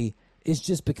 honestly, is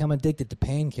just become addicted to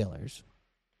painkillers.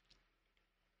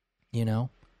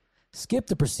 Skip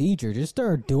the procedure. Just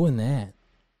start doing that.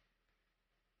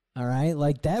 All right?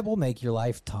 That will make your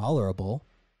life tolerable.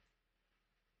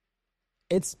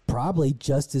 It's probably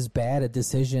just as bad a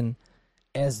decision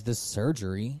as the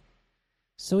surgery.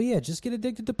 So yeah, just get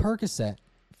addicted to Percocet.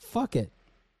 Fuck it.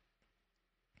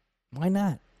 Why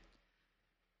not?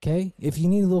 Okay? If you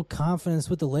need a little confidence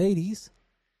with the ladies,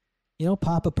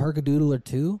 pop a Percadoodle or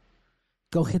two,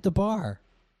 go hit the bar.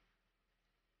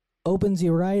 Opens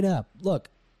you right up. Look,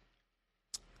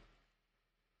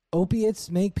 opiates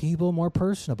make people more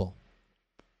personable.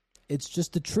 It's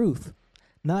just the truth.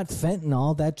 Not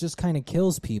fentanyl, that just kind of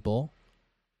kills people,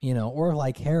 or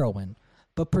like heroin.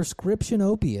 But prescription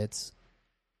opiates,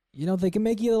 they can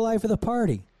make you the life of the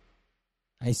party.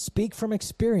 I speak from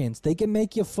experience. They can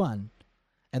make you fun,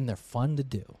 and they're fun to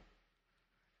do.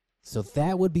 So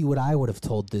that would be what I would have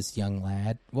told this young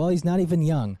lad. Well, he's not even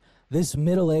young. This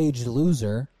middle-aged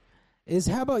loser is,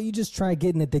 how about you just try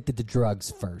getting addicted to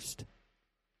drugs first?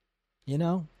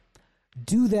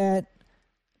 Do that.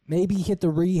 Maybe hit the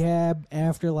rehab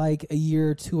after like a year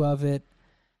or two of it.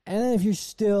 And then if you're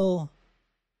still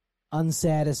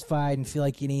unsatisfied and feel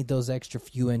like you need those extra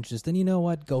few inches, then you know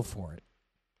what? Go for it.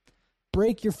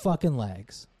 Break your fucking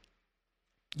legs.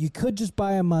 You could just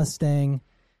buy a Mustang,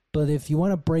 but if you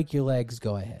want to break your legs,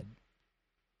 go ahead.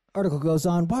 Article goes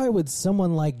on, why would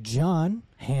someone like John,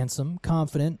 handsome,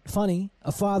 confident, funny,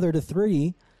 a father to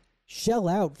 3, shell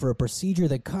out for a procedure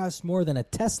that costs more than a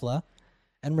Tesla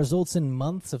and results in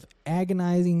months of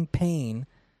agonizing pain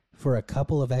for a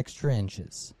couple of extra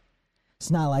inches?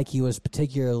 It's not like he was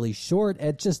particularly short,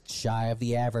 at just shy of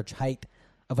the average height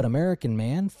of an American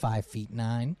man,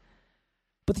 5'9",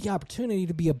 but the opportunity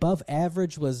to be above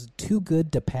average was too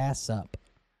good to pass up.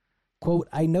 Quote,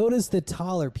 I noticed that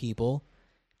taller people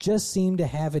just seem to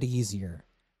have it easier,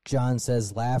 John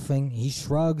says, laughing. He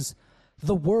shrugs.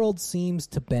 The world seems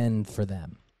to bend for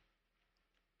them.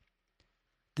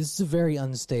 This is a very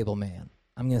unstable man.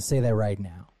 I'm going to say that right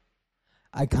now.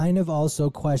 I kind of also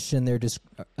question their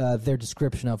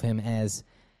description of him as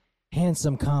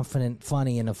handsome, confident,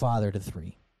 funny, and a father to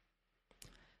 3.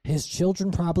 His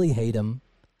children probably hate him.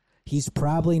 He's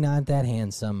probably not that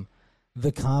handsome.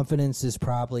 The confidence is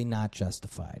probably not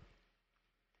justified.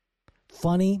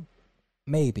 Funny?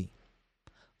 Maybe.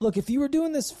 Look, if you were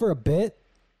doing this for a bit,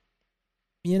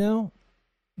 then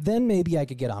maybe I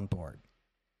could get on board.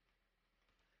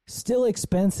 Still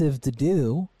expensive to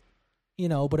do,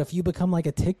 but if you become like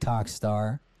a TikTok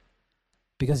star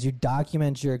because you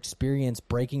document your experience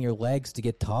breaking your legs to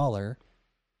get taller,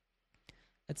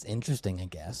 that's interesting, I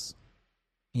guess.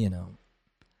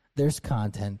 There's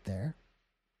content there.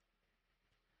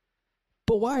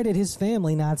 But why did his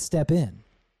family not step in?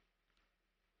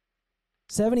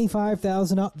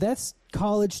 $75,000, that's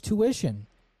college tuition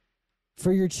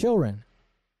for your children.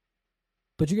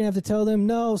 But you're going to have to tell them,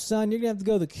 no, son, you're going to have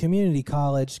to go to community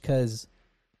college because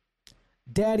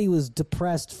daddy was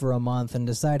depressed for a month and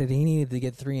decided he needed to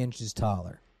get 3 inches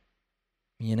taller.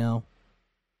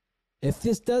 If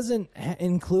this doesn't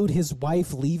include his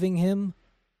wife leaving him,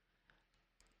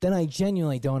 then I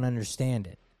genuinely don't understand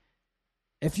it.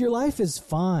 If your life is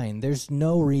fine, there's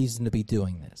no reason to be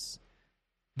doing this.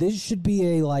 This should be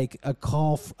a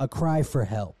cry for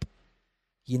help,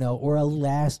 or a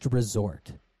last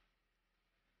resort.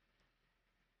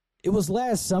 It was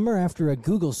last summer, after a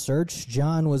Google search,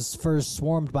 John was first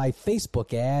swarmed by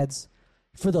Facebook ads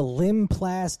for the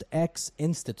Lymplast X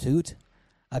Institute,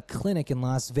 a clinic in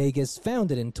Las Vegas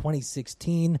founded in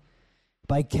 2016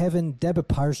 by Kevin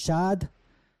Debeparshad,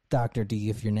 Dr. D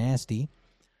if you're nasty,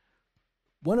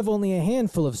 one of only a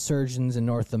handful of surgeons in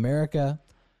North America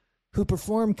who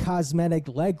perform cosmetic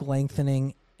leg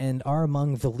lengthening and are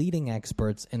among the leading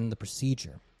experts in the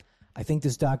procedure. I think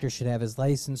this doctor should have his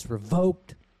license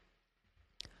revoked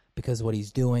because what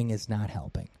he's doing is not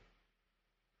helping.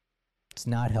 It's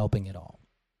not helping at all.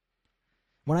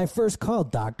 When I first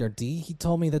called Dr. D, he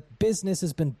told me that business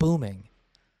has been booming.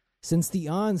 Since the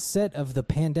onset of the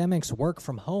pandemic's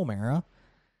work-from-home era,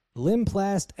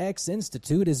 Lymplast X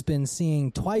Institute has been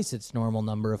seeing twice its normal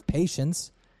number of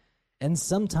patients and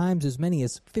sometimes as many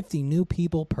as 50 new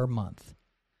people per month.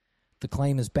 The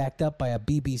claim is backed up by a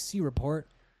BBC report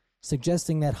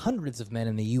suggesting that hundreds of men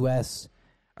in the U.S.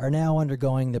 are now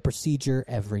undergoing the procedure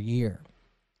every year.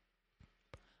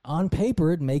 On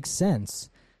paper, it makes sense.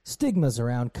 Stigmas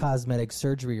around cosmetic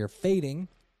surgery are fading,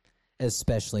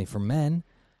 especially for men.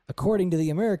 According to the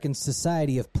American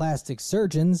Society of Plastic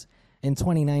Surgeons, in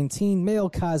 2019, male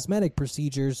cosmetic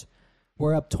procedures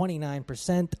were up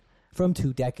 29% from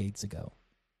 2 decades ago.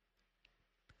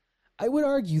 I would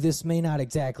argue this may not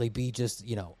exactly be just,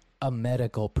 a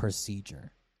medical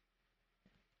procedure.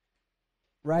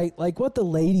 Right? Like what the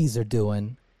ladies are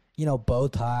doing,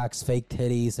 Botox, fake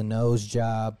titties, a nose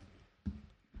job.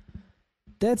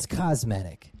 That's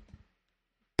cosmetic.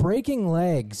 Breaking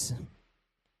legs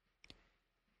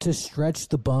to stretch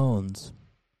the bones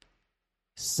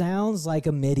sounds like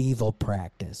a medieval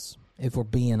practice, if we're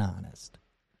being honest,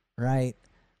 right?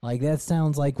 Like, that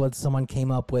sounds like what someone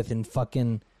came up with in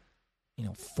fucking,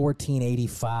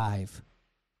 1485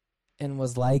 and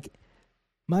was like,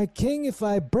 my king, if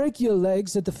I break your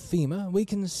legs at the femur, we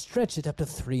can stretch it up to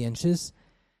 3 inches,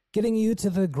 getting you to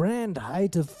the grand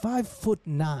height of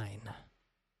 5'9".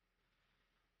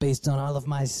 Based on all of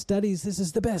my studies, this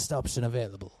is the best option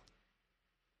available.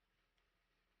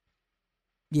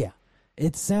 Yeah,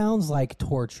 it sounds like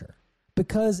torture,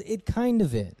 because it kind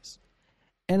of is.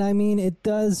 And I mean, it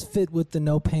does fit with the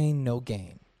no pain, no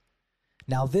gain.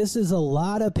 Now, this is a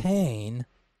lot of pain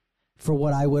for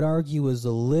what I would argue is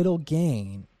a little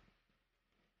gain.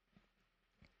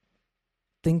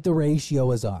 Think the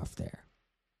ratio is off there.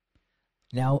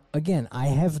 Now, again, I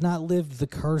have not lived the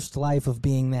cursed life of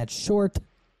being that short,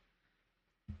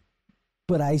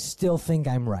 but I still think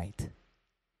I'm right.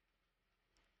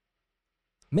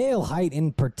 Male height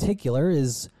in particular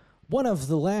is one of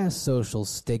the last social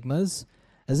stigmas,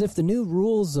 as if the new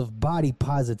rules of body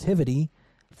positivity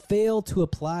fail to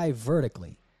apply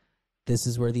vertically. This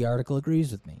is where the article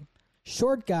agrees with me.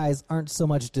 Short guys aren't so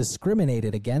much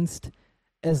discriminated against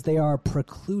as they are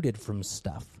precluded from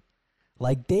stuff,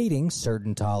 like dating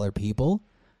certain taller people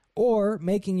or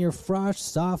making your frosh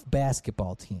soft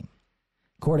basketball team.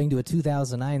 According to a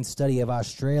 2009 study of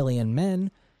Australian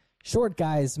men, short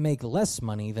guys make less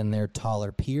money than their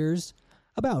taller peers,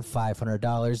 about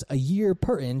 $500 a year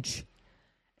per inch,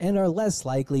 and are less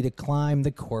likely to climb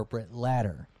the corporate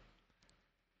ladder.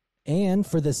 And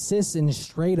for the cis and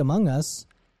straight among us,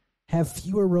 have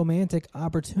fewer romantic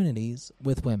opportunities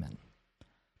with women.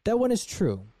 That one is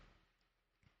true.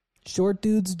 Short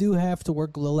dudes do have to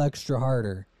work a little extra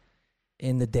harder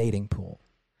in the dating pool.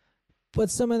 But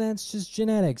some of that's just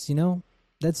genetics,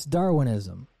 That's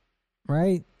Darwinism,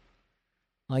 right?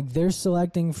 Like, they're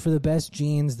selecting for the best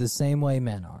genes the same way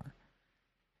men are.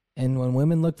 And when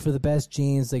women look for the best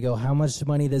genes, they go, how much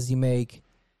money does he make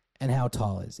and how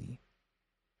tall is he?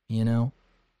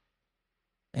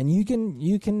 And you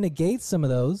can negate some of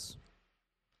those,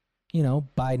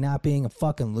 by not being a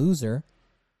fucking loser.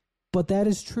 But that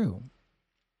is true.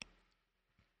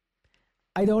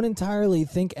 I don't entirely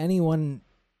think anyone,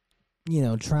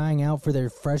 trying out for their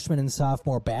freshman and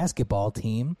sophomore basketball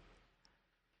team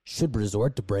should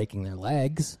resort to breaking their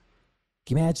legs.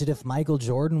 Can you imagine if Michael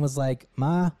Jordan was like,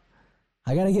 Ma,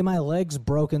 I got to get my legs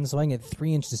broken so I can get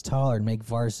 3 inches taller and make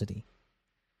varsity.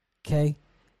 Okay?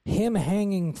 Him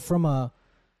hanging from a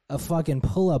fucking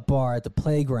pull-up bar at the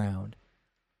playground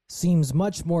seems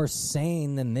much more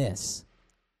sane than this.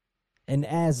 And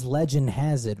as legend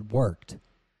has it, worked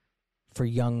for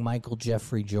young Michael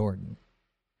Jeffrey Jordan.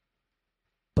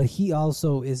 But he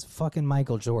also is fucking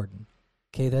Michael Jordan.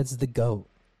 Okay, that's the GOAT.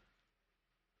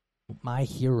 My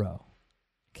hero.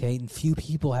 Okay, and few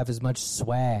people have as much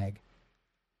swag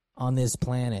on this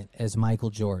planet as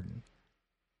Michael Jordan.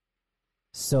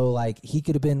 So, he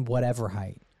could have been whatever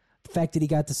height. The fact that he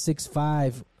got to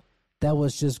 6'5", that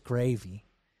was just gravy.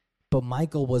 But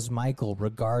Michael was Michael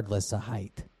regardless of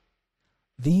height.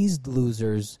 These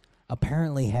losers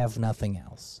apparently have nothing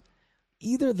else.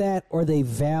 Either that or they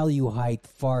value height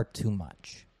far too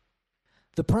much.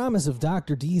 The promise of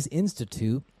Dr. D's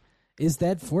Institute is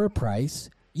that for a price,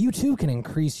 you too can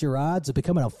increase your odds of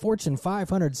becoming a Fortune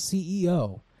 500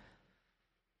 CEO.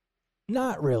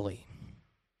 Not really.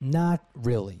 Not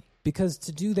really. Because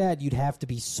to do that, you'd have to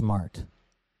be smart.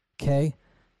 Okay?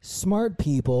 Smart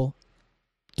people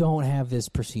don't have this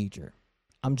procedure.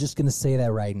 I'm just going to say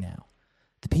that right now.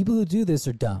 The people who do this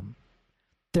are dumb.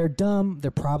 They're dumb. They're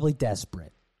probably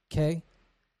desperate. Okay?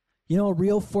 You know what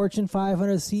real Fortune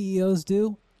 500 CEOs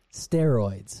do?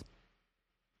 Steroids.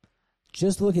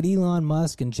 Just look at Elon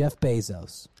Musk and Jeff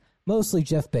Bezos. Mostly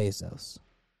Jeff Bezos.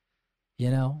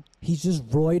 He's just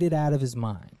roided out of his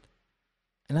mind.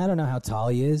 And I don't know how tall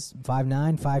he is.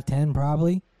 5'9", 5'10",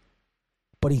 probably.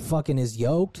 But he fucking is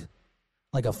yoked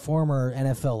like a former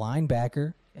NFL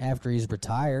linebacker after he's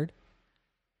retired.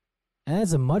 And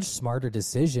that's a much smarter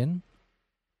decision.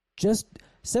 Just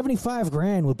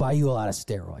 $75,000 would buy you a lot of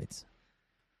steroids.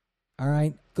 All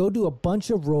right? Go do a bunch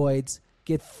of roids.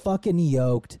 Get fucking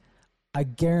yoked. I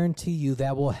guarantee you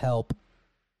that will help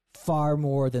far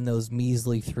more than those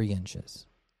measly 3 inches.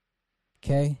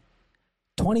 Okay?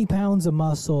 20 pounds of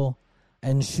muscle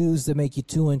and shoes that make you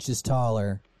 2 inches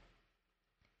taller.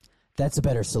 That's a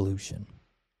better solution.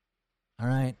 All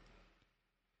right?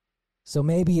 So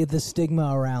maybe the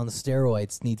stigma around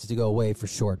steroids needs to go away for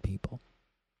short people.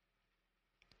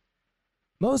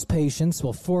 Most patients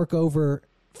will fork over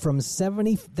from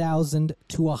 $70,000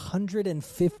 to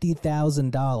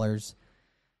 $150,000,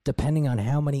 depending on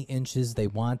how many inches they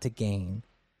want to gain.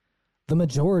 The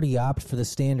majority opt for the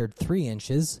standard 3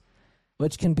 inches,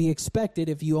 which can be expected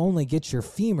if you only get your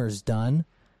femurs done,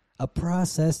 a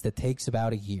process that takes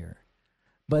about a year.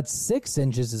 But 6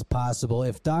 inches is possible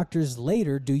if doctors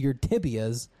later do your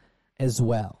tibias as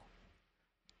well.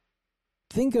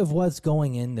 Think of what's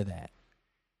going into that.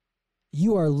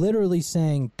 You are literally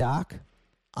saying, Doc,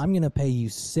 I'm going to pay you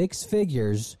 6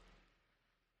 figures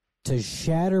to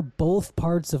shatter both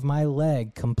parts of my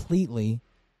leg completely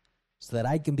so that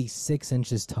I can be 6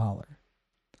 inches taller.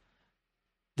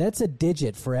 That's a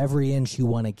digit for every inch you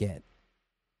want to get.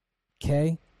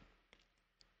 Okay?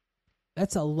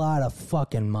 That's a lot of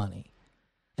fucking money.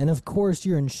 And of course,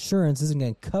 your insurance isn't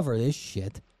going to cover this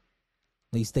shit.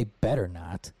 At least they better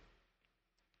not.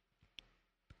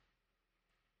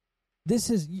 This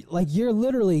is like you're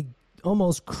literally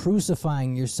almost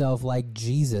crucifying yourself like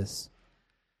Jesus,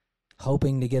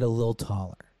 hoping to get a little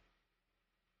taller.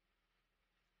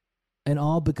 And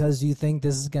all because you think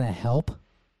this is going to help?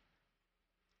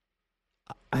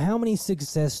 How many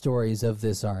success stories of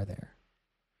this are there?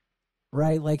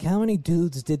 Right? Like, how many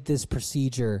dudes did this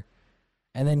procedure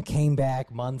and then came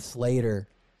back months later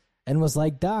and was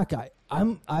like, Doc,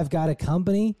 I've got a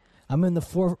company. I'm in the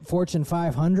Fortune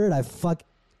 500. I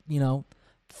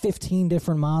 15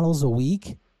 different models a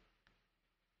week.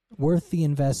 Worth the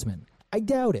investment? I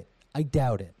doubt it.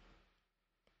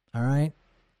 All right?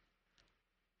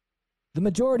 The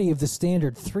majority of the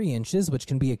standard 3 inches, which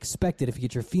can be expected if you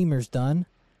get your femurs done,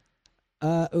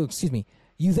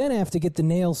 you then have to get the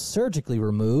nails surgically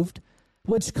removed,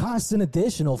 which costs an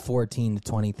additional $14,000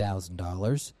 to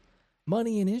 $20,000.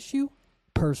 Money an issue?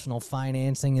 Personal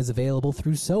financing is available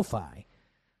through SoFi,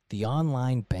 the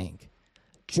online bank.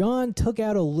 John took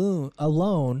out a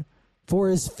loan for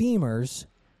his femurs,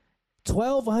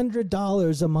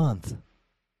 $1,200 a month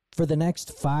for the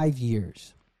next 5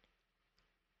 years.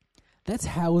 That's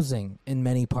housing in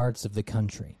many parts of the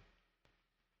country.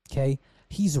 Okay?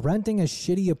 He's renting a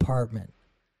shitty apartment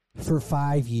for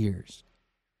 5 years,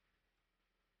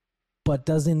 but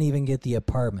doesn't even get the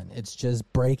apartment. It's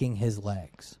just breaking his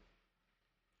legs.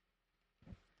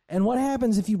 And what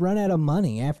happens if you run out of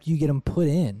money after you get them put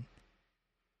in?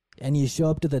 And you show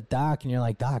up to the doc and you're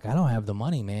like, Doc, I don't have the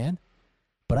money, man,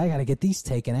 but I got to get these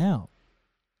taken out.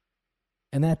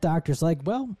 And that doctor's like,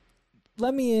 well,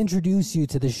 let me introduce you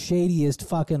to the shadiest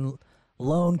fucking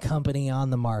loan company on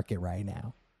the market right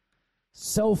now.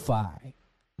 SoFi.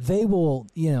 They will,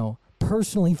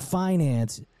 personally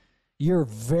finance your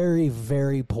very,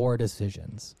 very poor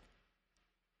decisions.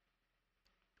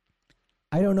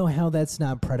 I don't know how that's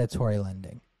not predatory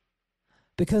lending.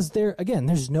 Because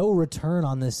there's no return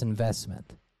on this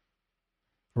investment.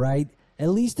 Right? At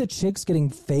least the chicks getting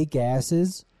fake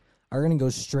asses are going to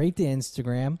go straight to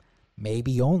Instagram,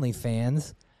 maybe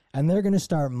OnlyFans, and they're going to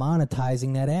start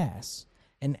monetizing that ass.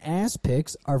 And ass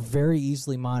pics are very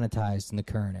easily monetized in the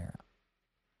current era.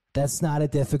 That's not a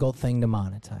difficult thing to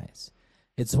monetize.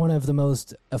 It's one of the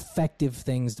most effective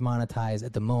things to monetize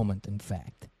at the moment, in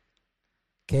fact.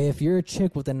 Okay, if you're a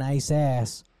chick with a nice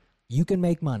ass, you can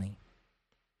make money.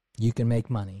 You can make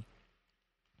money.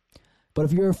 But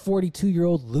if you're a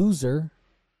 42-year-old loser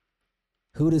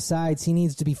who decides he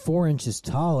needs to be 4 inches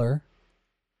taller,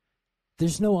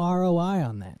 there's no ROI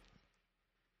on that.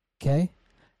 Okay?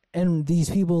 And these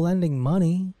people lending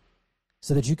money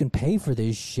so that you can pay for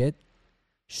this shit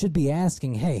should be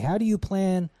asking, hey, how do you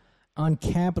plan on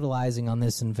capitalizing on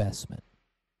this investment?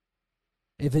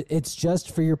 If it's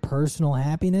just for your personal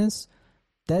happiness,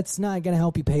 that's not going to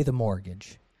help you pay the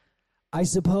mortgage. I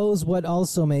suppose what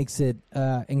also makes it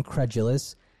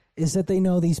incredulous is that they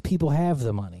know these people have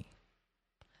the money.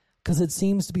 Because it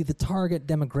seems to be the target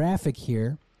demographic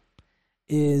here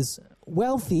is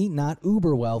wealthy, not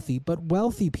uber wealthy, but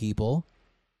wealthy people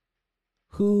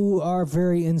who are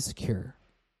very insecure.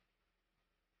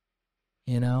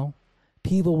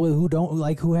 People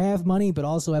who have money but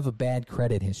also have a bad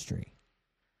credit history,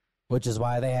 which is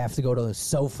why they have to go to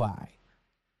SoFi,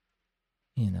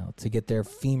 to get their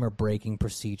femur breaking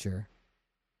procedure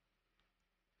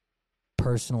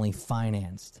personally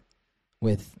financed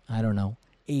with,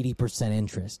 80%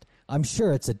 interest. I'm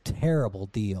sure it's a terrible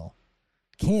deal.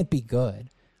 Can't be good.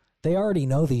 They already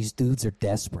know these dudes are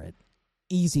desperate.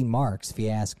 Easy marks, if you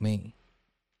ask me.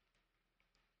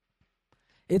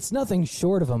 It's nothing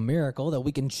short of a miracle that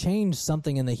we can change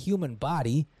something in the human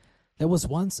body that was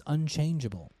once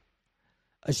unchangeable.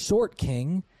 A short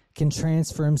king can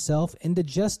transfer himself into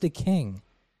just a king,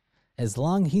 as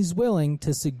long as he's willing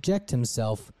to subject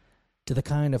himself to the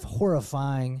kind of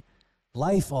horrifying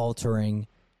life-altering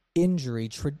injury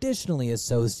traditionally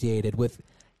associated with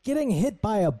getting hit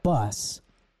by a bus.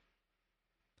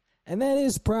 And that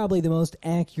is probably the most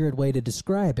accurate way to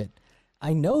describe it.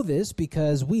 I know this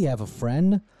because we have a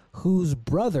friend whose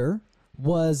brother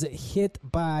was hit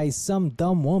by some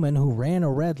dumb woman who ran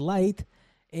a red light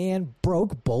and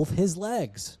broke both his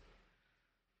legs.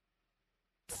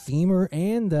 Femur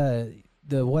and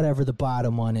the whatever the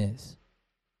bottom one is.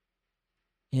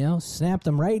 You know, snapped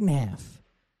them right in half.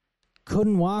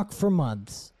 Couldn't walk for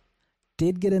months.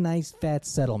 Did get a nice fat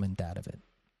settlement out of it.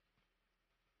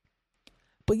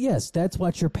 But yes, that's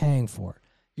what you're paying for.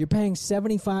 You're paying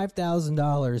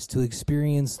 $75,000 to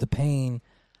experience the pain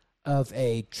of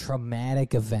a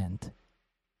traumatic event.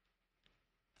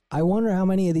 I wonder how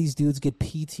many of these dudes get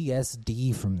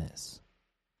PTSD from this.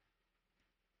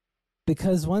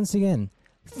 Because once again,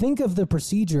 think of the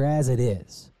procedure as it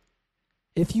is.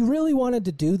 If you really wanted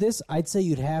to do this, I'd say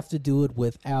you'd have to do it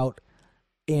without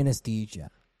anesthesia.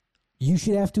 You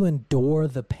should have to endure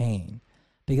the pain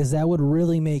because that would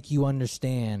really make you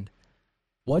understand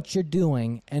what you're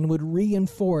doing and would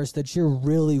reinforce that you're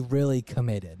really, really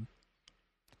committed.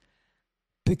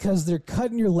 Because they're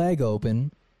cutting your leg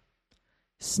open,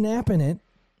 snapping it,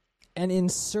 and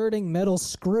inserting metal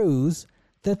screws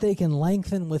that they can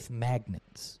lengthen with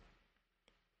magnets.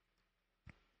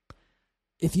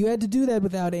 If you had to do that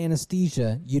without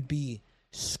anesthesia, you'd be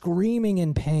screaming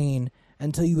in pain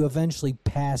until you eventually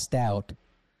passed out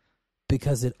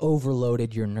because it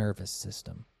overloaded your nervous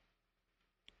system.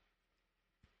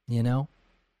 You know?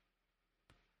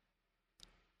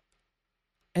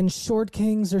 And short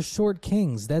kings are short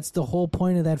kings. That's the whole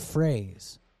point of that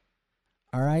phrase.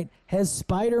 All right? Has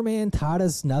Spider-Man taught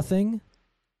us nothing?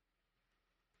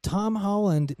 Tom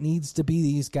Holland needs to be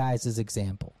these guys'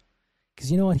 example.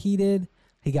 Because you know what he did?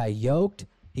 He got yoked,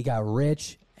 he got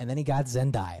rich, and then he got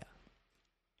Zendaya.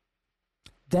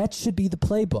 That should be the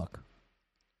playbook.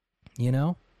 You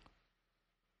know?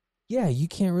 Yeah, you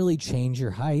can't really change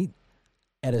your height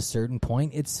at a certain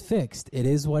point. It's fixed. It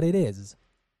is what it is.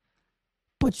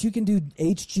 But you can do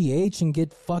HGH and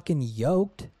get fucking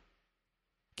yoked.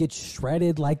 Get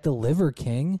shredded like the Liver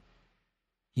King.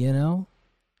 You know?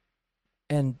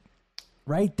 And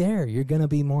right there, you're going to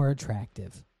be more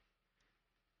attractive.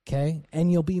 Okay?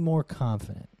 And you'll be more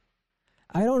confident.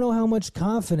 I don't know how much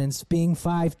confidence being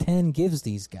 5'10 gives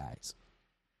these guys.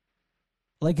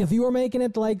 Like, if you were making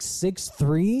it like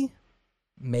 6'3",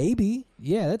 maybe.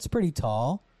 Yeah, that's pretty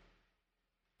tall.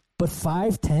 But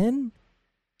 5'10"?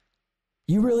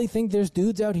 You really think there's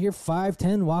dudes out here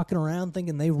 5'10" walking around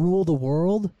thinking they rule the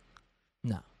world?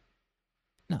 No.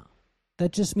 No.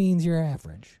 That just means you're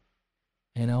average.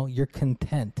 You know, you're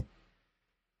content.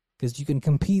 Because you can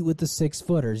compete with the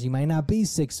 6-footers. You might not be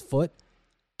 6 foot,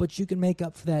 but you can make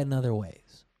up for that in other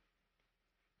ways.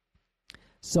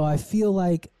 So I feel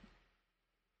like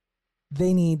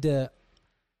they need to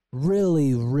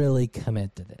really, really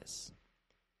commit to this.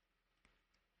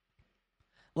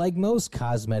 Like most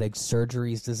cosmetic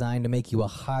surgeries designed to make you a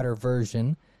hotter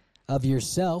version of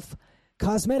yourself,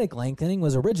 cosmetic lengthening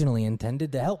was originally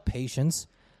intended to help patients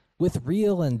with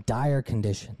real and dire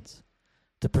conditions.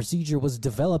 The procedure was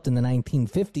developed in the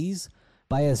 1950s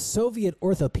by a Soviet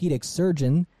orthopedic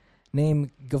surgeon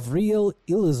named Gavril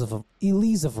Ilizarov.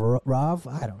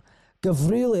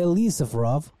 Gavril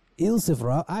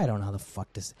Ilizarov. I don't know how the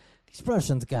fuck this. These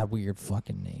Russians got weird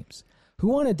fucking names. Who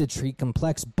wanted to treat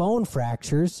complex bone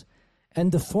fractures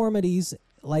and deformities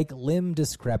like limb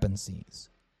discrepancies.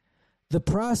 The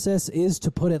process is, to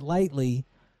put it lightly,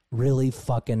 really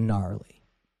fucking gnarly.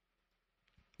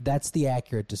 That's the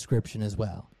accurate description as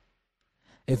well.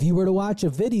 If you were to watch a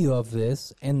video of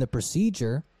this and the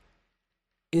procedure,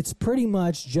 it's pretty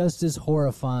much just as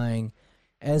horrifying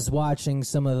as watching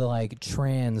some of the, like,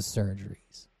 trans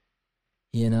surgeries.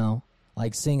 You know?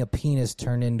 Like seeing a penis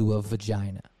turn into a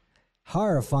vagina.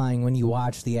 Horrifying when you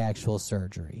watch the actual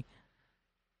surgery.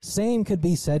 Same could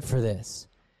be said for this.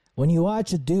 When you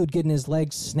watch a dude getting his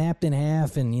legs snapped in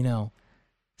half and, you know,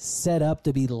 set up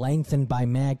to be lengthened by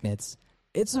magnets,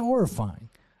 it's horrifying.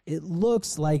 It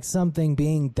looks like something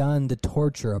being done to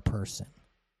torture a person.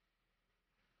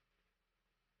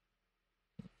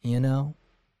 You know?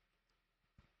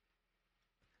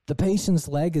 The patient's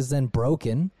leg is then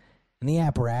broken, and the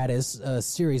apparatus, a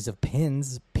series of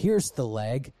pins, pierce the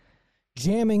leg,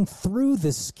 jamming through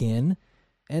the skin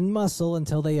and muscle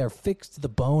until they are fixed to the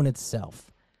bone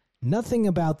itself. Nothing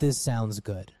about this sounds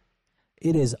good.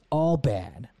 It is all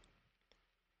bad.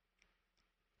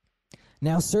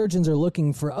 Now surgeons are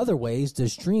looking for other ways to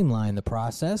streamline the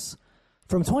process.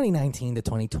 From 2019 to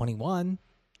 2021,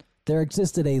 there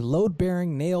existed a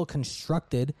load-bearing nail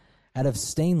constructed out of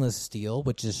stainless steel,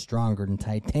 which is stronger than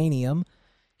titanium,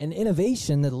 an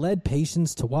innovation that led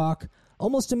patients to walk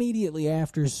almost immediately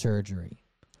after surgery.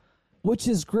 Which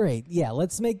is great. Yeah,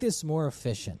 let's make this more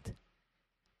efficient.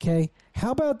 Okay?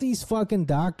 How about these fucking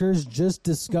doctors just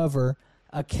discover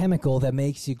a chemical that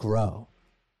makes you grow?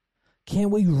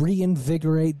 Can't we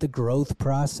reinvigorate the growth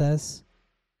process?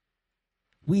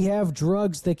 We have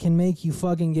drugs that can make you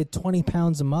fucking get 20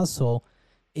 pounds of muscle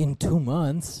in 2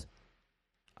 months.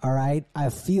 All right? I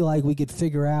feel like we could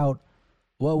figure out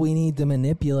what we need to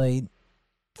manipulate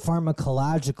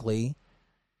pharmacologically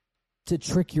to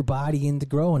trick your body into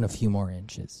growing a few more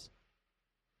inches.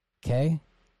 Okay?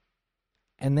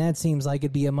 And that seems like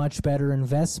it'd be a much better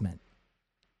investment.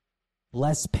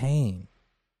 Less pain,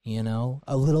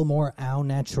 a little more au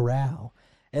naturel.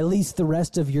 At least the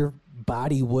rest of your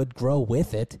body would grow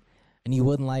with it, and you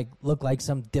wouldn't look like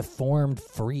some deformed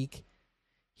freak,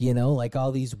 like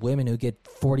all these women who get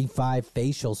 45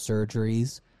 facial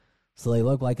surgeries so they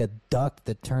look like a duck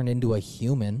that turned into a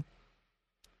human.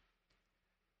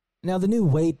 Now, the new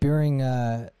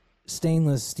weight-bearing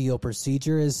stainless steel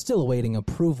procedure is still awaiting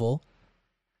approval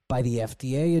by the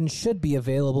FDA and should be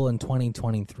available in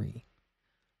 2023.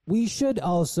 We should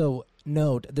also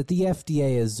note that the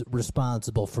FDA is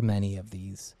responsible for many of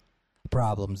these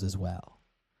problems as well.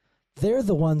 They're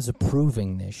the ones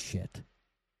approving this shit.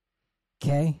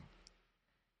 Okay?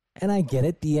 And I get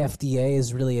it. The FDA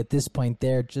is really at this point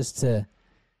there just to,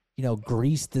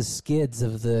 grease the skids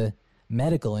of the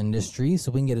medical industry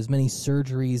so we can get as many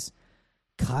surgeries,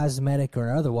 cosmetic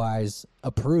or otherwise,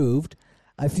 approved.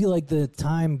 I feel like the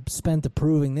time spent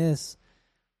approving this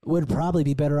would probably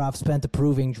be better off spent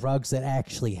approving drugs that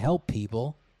actually help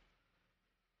people.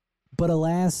 But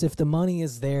alas, if the money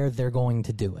is there, they're going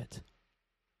to do it.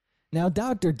 Now,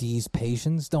 Dr. D's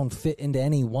patients don't fit into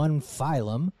any one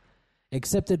phylum,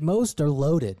 except that most are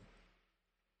loaded.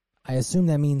 I assume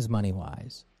that means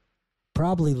money-wise.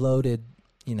 Probably loaded,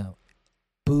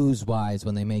 booze-wise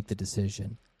when they make the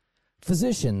decision.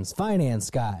 Physicians, finance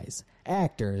guys,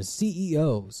 actors,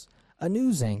 CEOs, a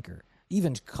news anchor,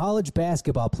 even college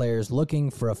basketball players looking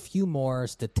for a few more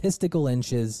statistical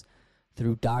inches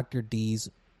through Dr. D's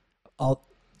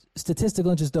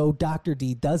statistical inches, though Dr.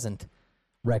 D doesn't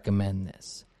recommend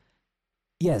this.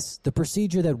 Yes, the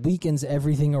procedure that weakens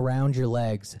everything around your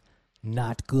legs,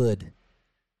 not good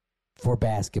for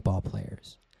basketball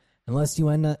players. Unless you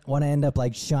want to end up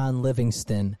like Sean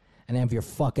Livingston and have your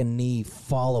fucking knee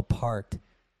fall apart,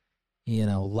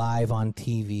 live on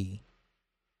TV.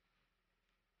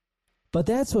 But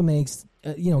that's what makes,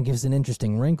 gives an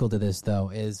interesting wrinkle to this, though,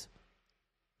 is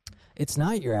it's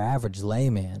not your average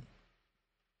layman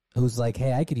who's like,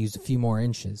 hey, I could use a few more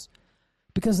inches.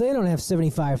 Because they don't have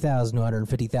 $75,000 to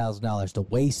 $150,000 to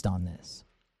waste on this.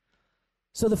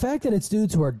 So the fact that it's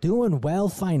dudes who are doing well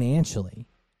financially,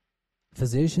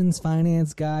 physicians,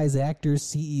 finance guys, actors,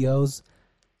 CEOs,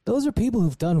 those are people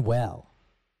who've done well.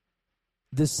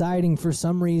 Deciding for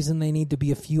some reason they need to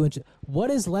be a few inches. What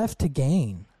is left to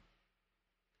gain?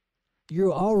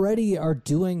 You already are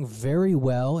doing very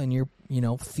well in your,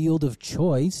 field of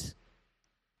choice.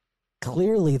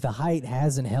 Clearly the height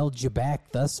hasn't held you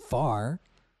back thus far.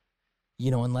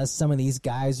 Unless some of these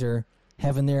guys are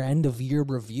having their end of year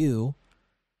review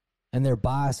and their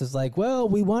boss is like, well,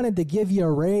 we wanted to give you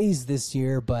a raise this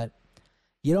year, but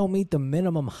you don't meet the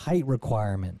minimum height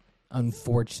requirement,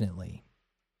 unfortunately.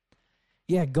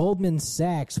 Yeah, Goldman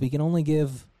Sachs, we can only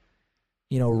give,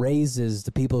 raises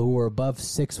to people who are above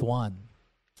 6'1".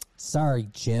 Sorry,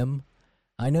 Jim.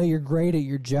 I know you're great at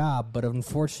your job, but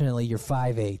unfortunately you're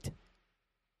 5'8".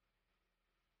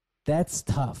 That's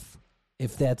tough,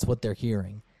 if that's what they're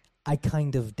hearing. I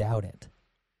kind of doubt it.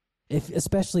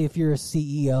 Especially if you're a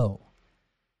CEO.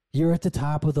 You're at the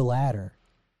top of the ladder.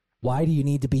 Why do you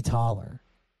need to be taller?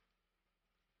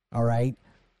 All right?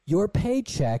 Your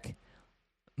paycheck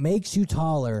makes you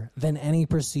taller than any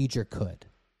procedure could.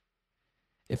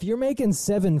 If you're making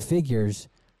 7 figures,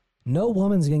 no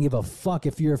woman's going to give a fuck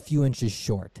if you're a few inches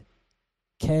short.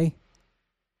 Okay?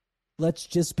 Let's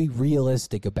just be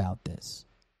realistic about this.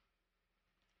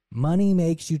 Money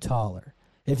makes you taller.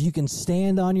 If you can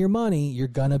stand on your money, you're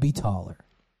going to be taller.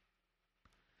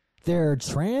 There are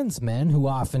trans men who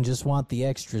often just want the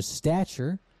extra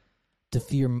stature to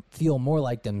feel more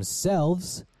like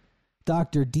themselves.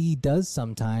 Dr. D does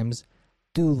sometimes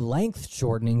do length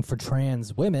shortening for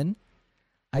trans women.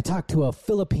 I talked to a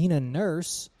Filipina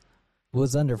nurse who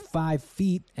was under 5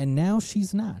 feet, and now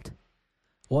she's not.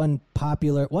 One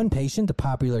patient, a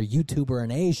popular YouTuber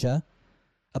in Asia,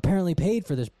 apparently paid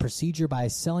for this procedure by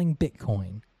selling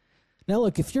Bitcoin. Now,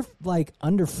 look, if you're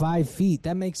under 5 feet,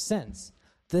 that makes sense.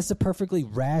 That's a perfectly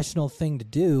rational thing to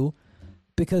do,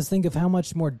 because think of how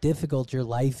much more difficult your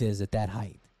life is at that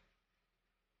height.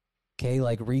 Okay,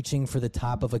 like reaching for the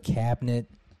top of a cabinet,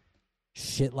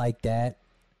 shit like that.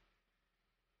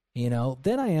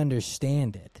 Then I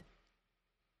understand it.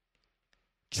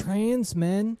 Trans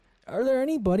men, are there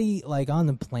anybody like on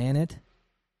the planet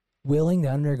willing to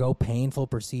undergo painful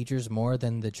procedures more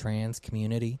than the trans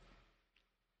community?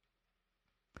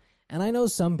 And I know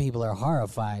some people are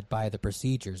horrified by the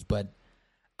procedures, but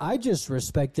I just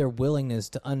respect their willingness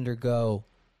to undergo,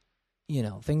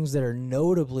 things that are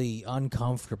notably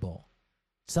uncomfortable,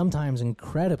 sometimes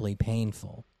incredibly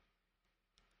painful,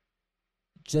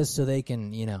 just so they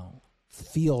can,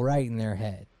 feel right in their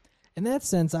head. In that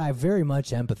sense, I very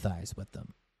much empathize with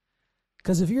them.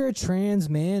 Because if you're a trans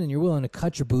man and you're willing to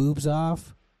cut your boobs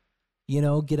off,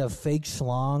 get a fake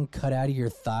schlong cut out of your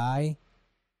thigh,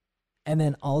 and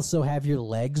then also have your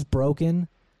legs broken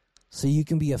so you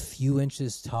can be a few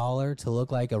inches taller to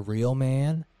look like a real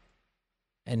man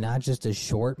and not just a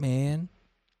short man,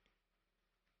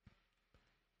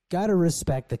 gotta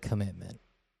respect the commitment,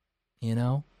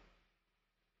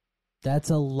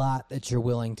 That's a lot that you're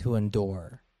willing to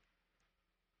endure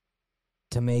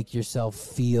to make yourself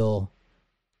feel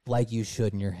like you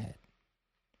should in your head.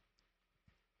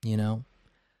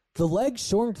 The leg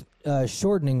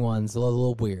shortening one's a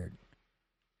little weird.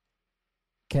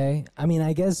 Okay? I mean,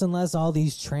 I guess unless all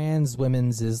these trans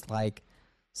women's is like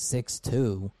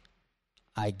 6'2",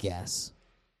 I guess.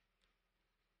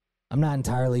 I'm not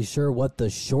entirely sure what the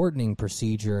shortening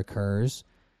procedure occurs.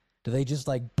 Do they just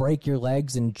like break your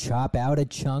legs and chop out a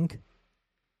chunk,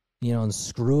 and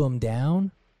screw them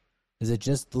down? Is it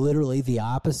just literally the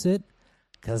opposite?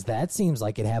 Because that seems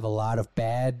like it'd have a lot of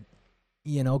bad,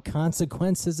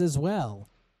 consequences as well.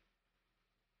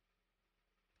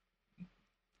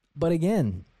 But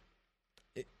again,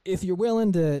 if you're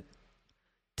willing to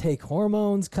take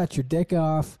hormones, cut your dick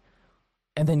off,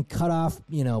 and then cut off,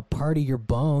 part of your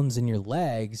bones in your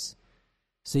legs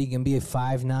so you can be a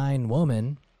 5'9"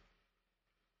 woman,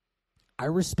 I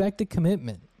respect the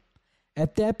commitment.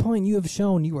 At that point, you have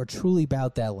shown you are truly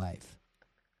about that life.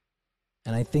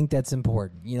 And I think that's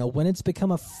important. When it's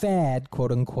become a fad,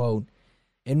 quote unquote,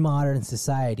 in modern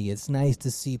society, it's nice to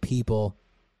see people,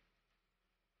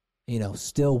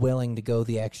 still willing to go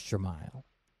the extra mile.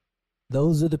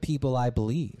 Those are the people I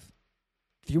believe.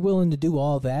 If you're willing to do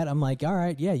all that, I'm like, all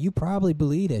right, yeah, you probably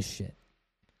believe this shit.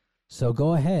 So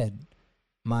go ahead,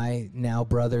 my now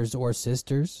brothers or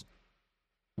sisters.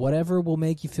 Whatever will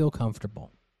make you feel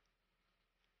comfortable.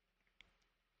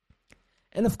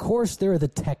 And of course, there are the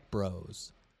tech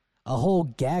bros. A whole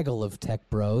gaggle of tech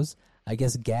bros. I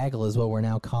guess gaggle is what we're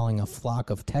now calling a flock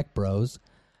of tech bros.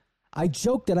 I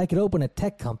joked that I could open a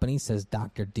tech company, says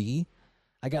Dr. D.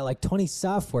 I got like 20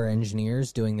 software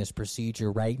engineers doing this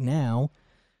procedure right now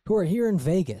who are here in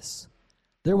Vegas.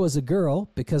 There was a girl,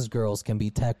 because girls can be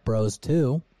tech bros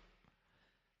too,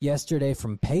 yesterday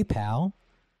from PayPal.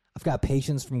 I've got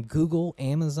patients from Google,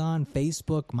 Amazon,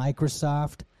 Facebook,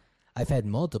 Microsoft. I've had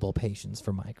multiple patients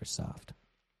from Microsoft.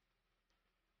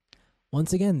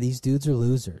 Once again, these dudes are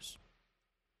losers.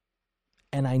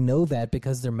 And I know that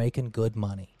because they're making good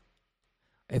money.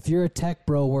 If you're a tech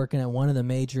bro working at one of the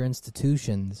major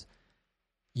institutions,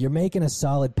 you're making a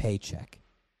solid paycheck.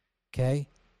 Okay?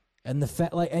 And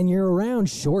and you're around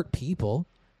short people.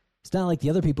 It's not like the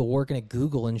other people working at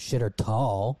Google and shit are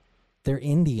tall. They're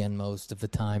Indian most of the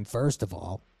time, first of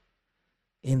all.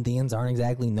 Indians aren't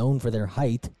exactly known for their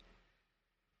height.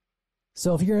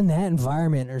 So if you're in that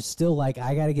environment or still like,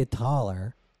 I got to get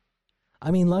taller.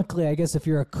 I mean, luckily, I guess if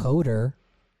you're a coder,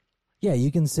 yeah,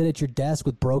 you can sit at your desk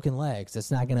with broken legs.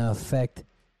 That's not going to affect,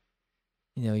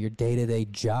 your day-to-day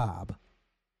job.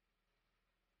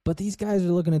 But these guys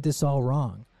are looking at this all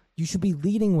wrong. You should be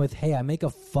leading with, hey, I make a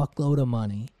fuckload of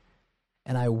money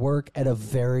and I work at a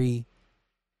very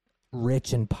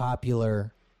rich and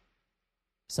popular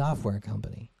software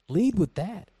company. Lead with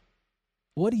that.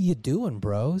 What are you doing,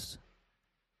 bros?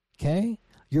 Okay?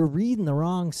 You're reading the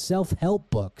wrong self-help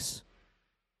books.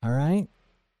 All right?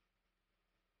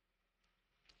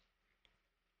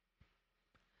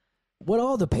 What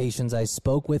all the patients I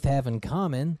spoke with have in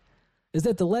common is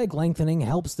that the leg lengthening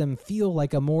helps them feel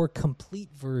like a more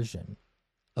complete version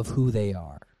of who they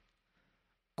are.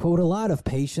 Quote, a lot of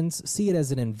patients see it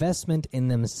as an investment in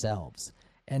themselves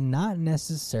and not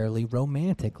necessarily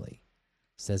romantically,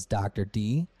 says Dr.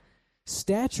 D.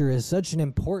 Stature is such an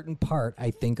important part,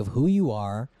 I think, of who you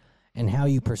are and how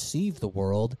you perceive the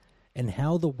world and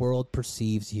how the world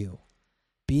perceives you.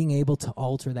 Being able to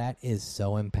alter that is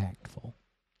so impactful.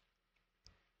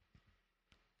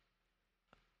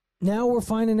 Now we're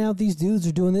finding out these dudes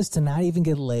are doing this to not even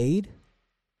get laid.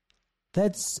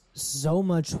 That's so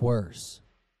much worse.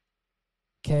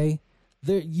 Okay?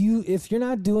 If you're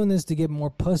not doing this to get more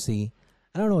pussy,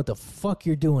 I don't know what the fuck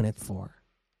you're doing it for.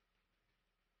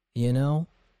 You know?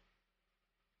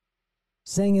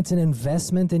 Saying it's an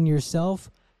investment in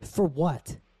yourself, for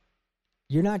what?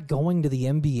 You're not going to the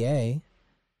NBA.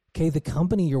 Okay, the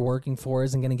company you're working for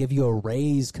isn't going to give you a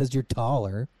raise because you're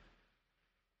taller.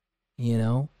 You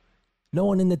know? No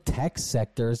one in the tech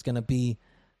sector is going to be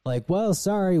like, well,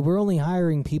 sorry, we're only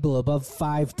hiring people above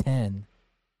 5'10".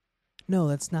 No,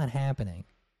 that's not happening.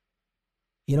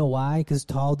 You know why? Because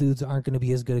tall dudes aren't going to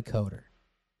be as good a coder.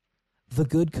 The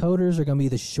good coders are going to be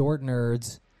the short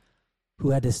nerds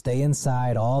who had to stay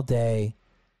inside all day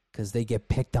because they get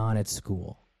picked on at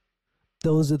school.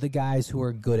 Those are the guys who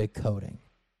are good at coding.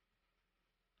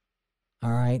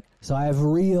 All right? So I have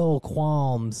real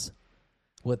qualms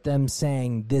with them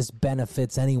saying this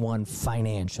benefits anyone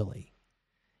financially.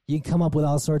 You can come up with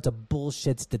all sorts of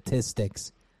bullshit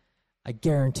statistics. I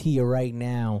guarantee you right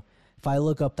now, if I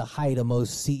look up the height of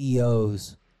most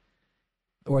CEOs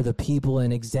or the people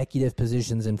in executive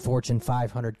positions in Fortune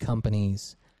 500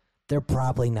 companies, they're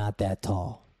probably not that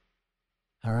tall.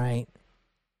 All right?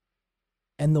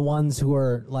 And the ones who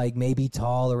are like maybe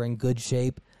tall or in good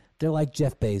shape, they're like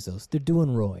Jeff Bezos. They're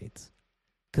doing roids.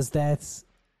 Because that's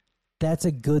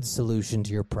a good solution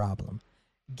to your problem.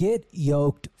 Get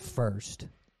yoked first.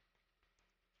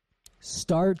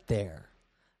 Start there.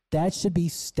 That should be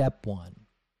step one.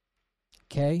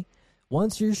 Okay?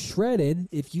 Once you're shredded,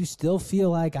 if you still feel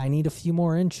like I need a few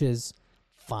more inches,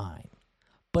 fine.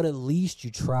 But at least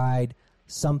you tried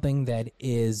something that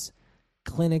is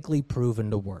clinically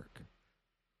proven to work.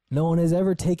 No one has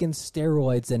ever taken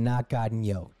steroids and not gotten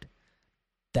yoked.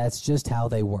 That's just how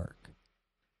they work.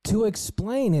 To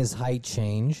explain his height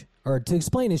change, or to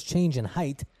explain his change in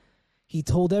height, he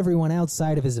told everyone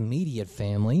outside of his immediate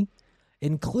family,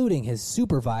 including his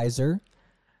supervisor,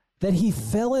 that he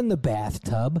fell in the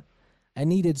bathtub and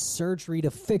needed surgery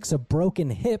to fix a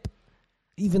broken hip,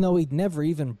 even though he'd never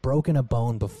even broken a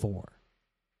bone before.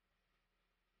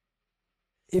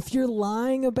 If you're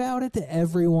lying about it to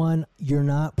everyone, you're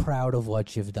not proud of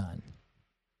what you've done.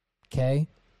 Okay?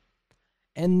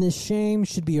 And the shame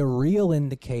should be a real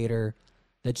indicator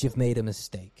that you've made a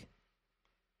mistake.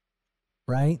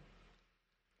 Right?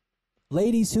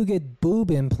 Ladies who get boob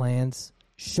implants,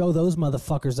 show those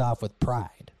motherfuckers off with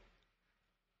pride.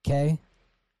 Okay?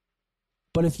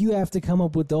 But if you have to come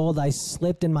up with the old, I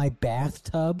slipped in my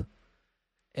bathtub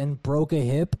and broke a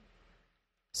hip,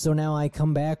 so now I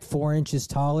come back 4 inches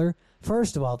taller,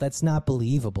 first of all, that's not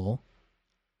believable.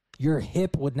 Your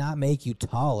hip would not make you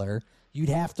taller. You'd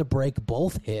have to break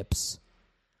both hips.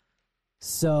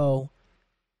 So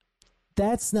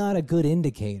that's not a good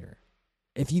indicator.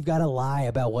 If you've got to lie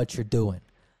about what you're doing,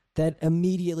 that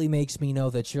immediately makes me know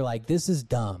that you're like, this is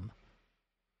dumb.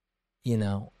 You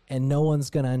know, and no one's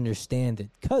going to understand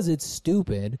it because it's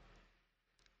stupid.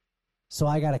 So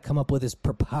I got to come up with this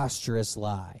preposterous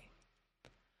lie.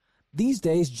 These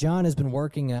days, John has been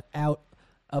working out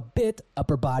a bit,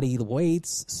 upper body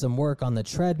weights, some work on the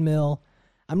treadmill.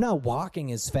 I'm not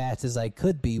walking as fast as I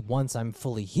could be once I'm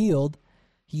fully healed,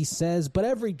 he says, but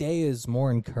every day is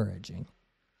more encouraging.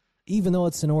 Even though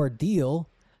it's an ordeal,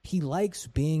 he likes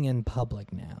being in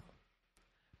public now.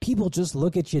 People just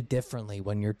look at you differently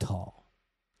when you're tall.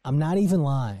 I'm not even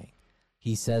lying,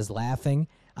 he says, laughing.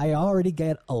 I already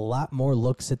get a lot more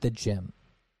looks at the gym.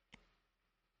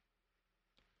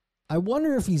 I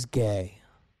wonder if he's gay.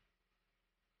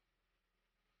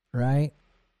 Right?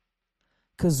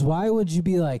 Because why would you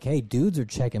be like, hey, dudes are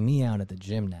checking me out at the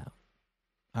gym now?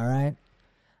 All right?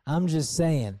 I'm just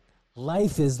saying,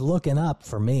 life is looking up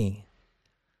for me.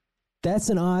 That's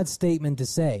an odd statement to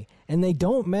say. And they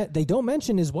don't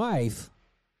mention his wife.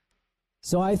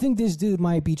 So I think this dude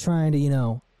might be trying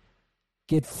to,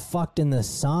 get fucked in the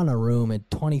sauna room at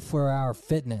 24-hour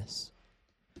fitness.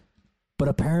 But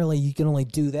apparently you can only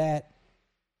do that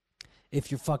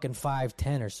if you're fucking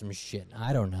 5'10" or some shit.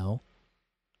 I don't know.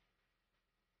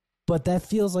 But that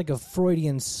feels like a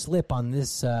Freudian slip on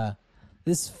this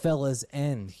fella's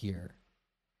end here.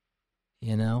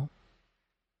 And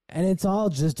it's all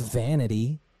just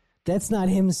vanity. That's not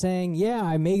him saying, yeah,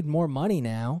 I made more money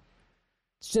now.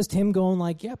 It's just him going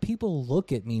like, yeah, people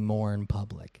look at me more in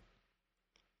public.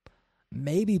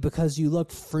 Maybe because you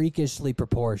look freakishly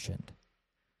proportioned.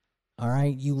 All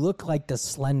right? You look like the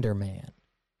Slender Man.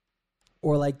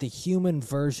 Or like the human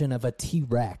version of a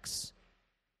T-Rex.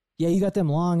 Yeah, you got them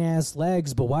long-ass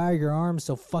legs, but why are your arms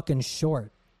so fucking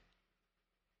short?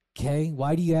 Okay?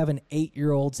 Why do you have an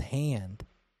 8-year-old's hand?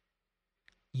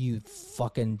 You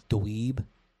fucking dweeb.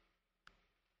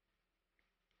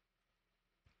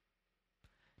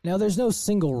 Now, there's no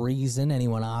single reason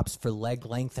anyone opts for leg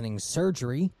lengthening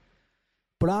surgery,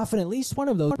 but often at least one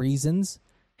of those reasons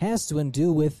has to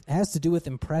do with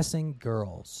impressing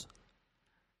girls.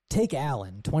 Take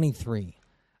Alan, 23,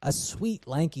 a sweet,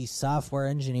 lanky software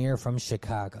engineer from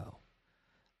Chicago.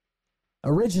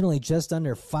 Originally just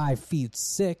under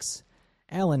 5'6",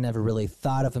 Alan never really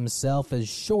thought of himself as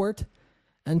short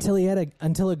until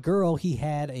a girl he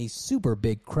had a super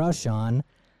big crush on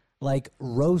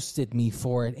roasted me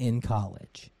for it in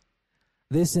college.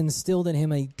 This instilled in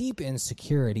him a deep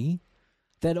insecurity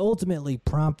that ultimately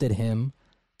prompted him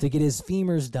to get his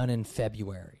femurs done in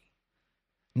February.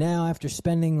 Now, after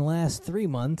spending the last 3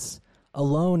 months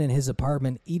alone in his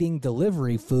apartment eating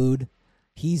delivery food,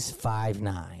 he's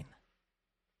 5'9".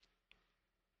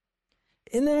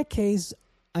 In that case,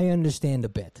 I understand a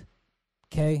bit,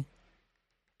 okay?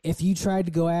 If you tried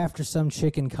to go after some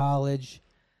chick in college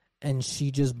and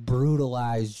she just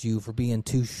brutalized you for being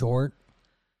too short,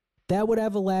 that would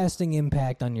have a lasting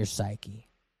impact on your psyche,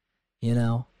 you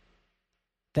know?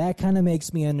 That kind of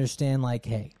makes me understand,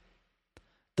 hey,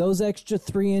 those extra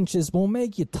 3 inches won't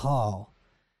make you tall,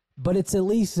 but it's at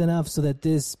least enough so that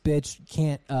this bitch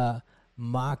can't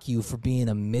mock you for being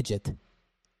a midget.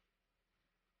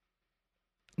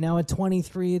 Now at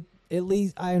 23, at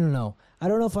least, I don't know. I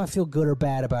don't know if I feel good or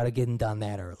bad about it getting done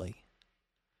that early.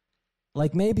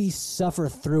 Maybe suffer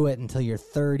through it until your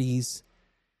 30s,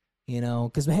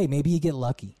 because, hey, maybe you get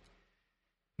lucky.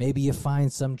 Maybe you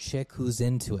find some chick who's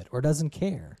into it or doesn't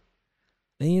care.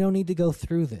 Then you don't need to go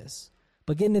through this.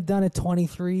 But getting it done at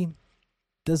 23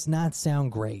 does not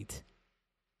sound great.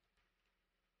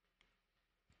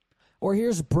 Or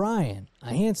here's Brian,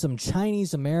 a handsome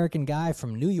Chinese-American guy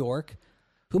from New York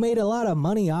who made a lot of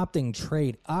money option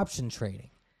trading.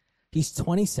 He's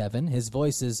 27, his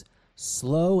voice is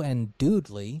slow and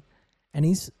doodly, and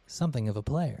he's something of a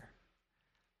player.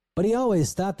 But he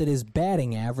always thought that his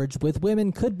batting average with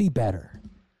women could be better.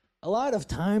 A lot of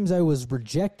times I was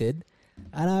rejected,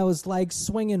 and I was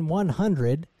swinging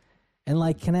 100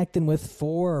 and connecting with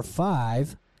 4 or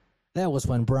 5. That was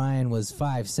when Brian was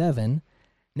 5'7".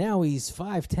 Now he's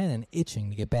 5'10" and itching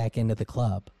to get back into the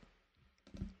club.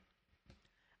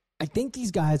 I think these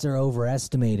guys are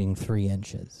overestimating 3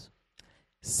 inches.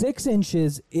 6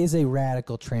 inches is a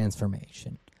radical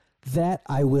transformation. That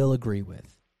I will agree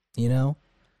with.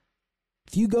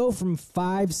 If you go from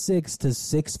 5'6" to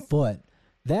 6 foot,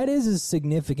 that is a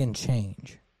significant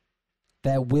change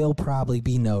that will probably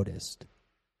be noticed.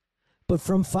 But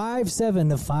from 5'7"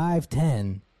 to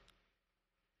 5'10",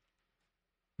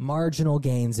 marginal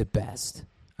gains at best.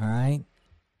 All right?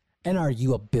 And are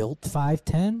you a built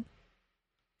 5'10"?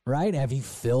 Right? Have you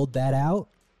filled that out?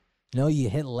 No, you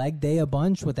hit leg day a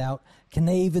bunch without... Can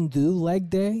they even do leg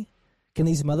day? Can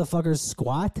these motherfuckers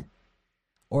squat?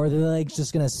 Or are their legs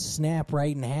just going to snap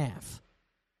right in half?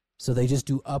 So they just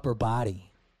do upper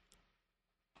body.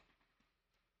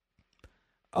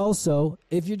 Also,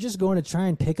 if you're just going to try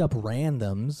and pick up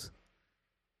randoms,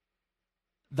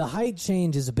 the height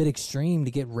change is a bit extreme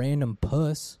to get random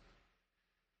puss.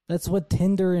 That's what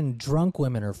Tinder and drunk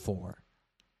women are for.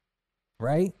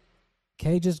 Right?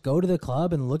 Okay, just go to the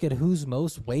club and look at who's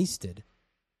most wasted.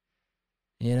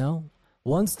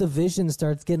 Once the vision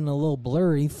starts getting a little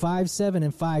blurry, 5'7"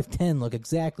 and 5'10" look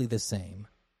exactly the same.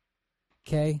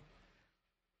 Okay?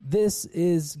 This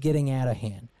is getting out of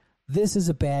hand. This is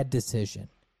a bad decision.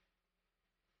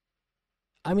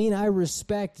 I mean, I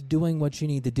respect doing what you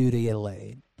need to do to get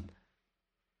laid.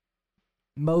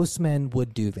 Most men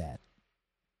would do that.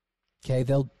 Okay,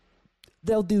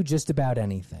 they'll do just about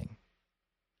anything.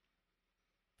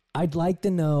 I'd like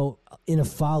to know in a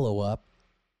follow-up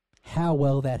how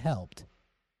well that helped.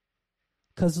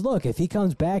 Because look, if he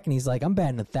comes back and he's like, I'm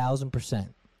batting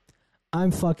 1,000%.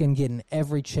 I'm fucking getting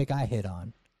every chick I hit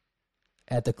on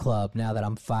at the club now that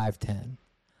I'm 5'10".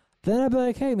 Then I'd be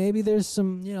like, hey, maybe there's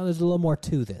there's a little more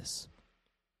to this.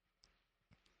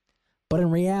 But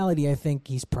in reality, I think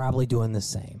he's probably doing the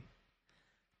same.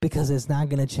 Because it's not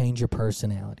going to change your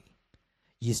personality.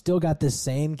 You still got the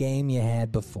same game you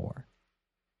had before.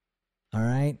 All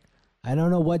right? I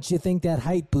don't know what you think that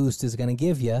height boost is going to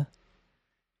give you,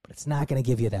 but it's not going to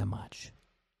give you that much.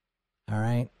 All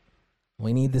right?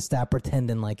 We need to stop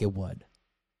pretending like it would.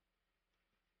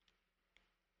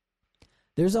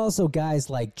 There's also guys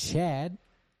like Chad,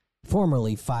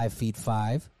 formerly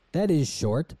 5'5", that is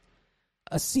short,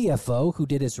 a CFO who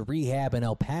did his rehab in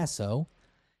El Paso.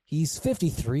 He's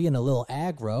 53 and a little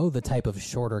aggro, the type of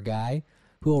shorter guy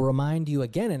who will remind you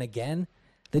again and again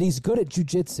that he's good at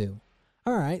jiu-jitsu.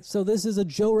 All right, so this is a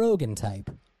Joe Rogan type.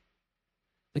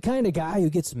 The kind of guy who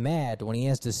gets mad when he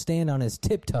has to stand on his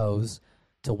tiptoes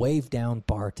to wave down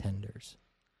bartenders.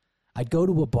 I'd go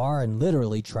to a bar and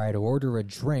literally try to order a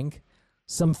drink.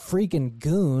 Some freaking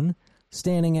goon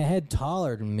standing a head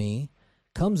taller than me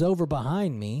comes over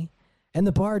behind me, and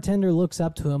the bartender looks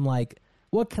up to him like,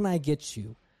 "What can I get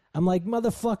you?" I'm like,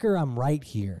 "Motherfucker, I'm right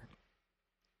here."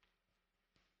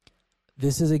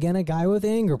 This is, again, a guy with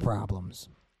anger problems.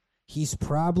 He's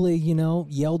probably,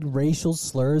 yelled racial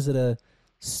slurs at a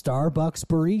Starbucks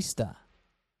barista.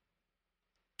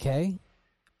 Okay?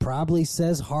 Probably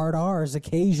says hard R's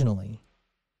occasionally.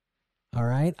 All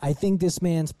right? I think this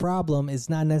man's problem is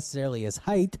not necessarily his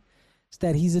height. It's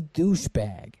that he's a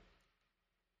douchebag.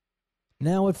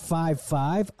 Now at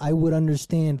 5'5", I would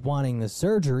understand wanting the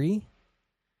surgery.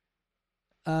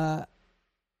 But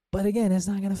again, it's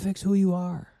not going to fix who you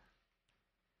are.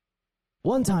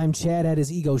 One time, Chad had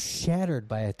his ego shattered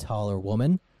by a taller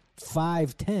woman,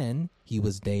 5'10", he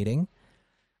was dating.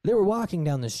 They were walking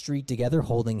down the street together,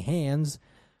 holding hands,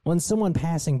 when someone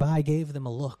passing by gave them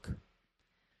a look.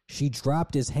 She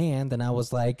dropped his hand, and I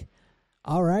was like,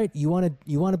 "All right, you want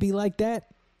to be like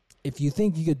that? If you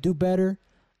think you could do better,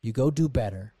 you go do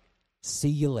better. See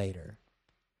you later."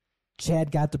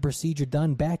 Chad got the procedure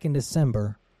done back in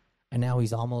December, and now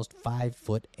he's almost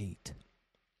 5'8".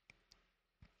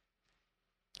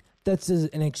 That's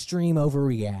an extreme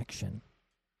overreaction.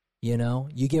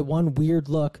 You get one weird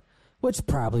look, which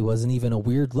probably wasn't even a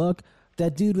weird look.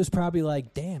 That dude was probably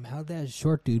like, "Damn, how'd that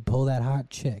short dude pull that hot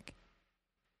chick?"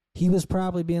 He was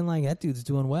probably being like, "That dude's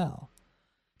doing well."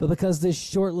 But because this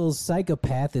short little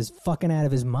psychopath is fucking out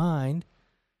of his mind,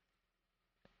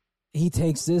 he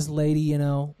takes this lady,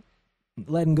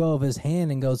 letting go of his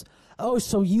hand and goes, "Oh,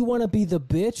 so you want to be the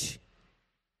bitch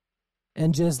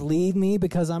and just leave me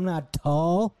because I'm not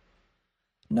tall?"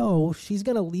 No, she's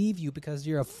going to leave you because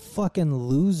you're a fucking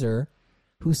loser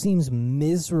who seems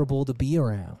miserable to be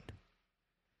around.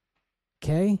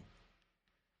 Okay?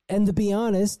 And to be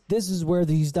honest, this is where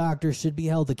these doctors should be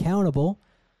held accountable.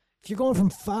 If you're going from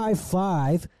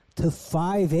 5'5" to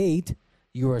 5'8",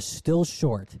 you are still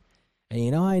short. And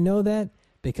you know how I know that?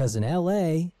 Because in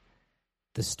LA,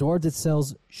 the store that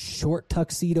sells short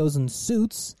tuxedos and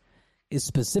suits is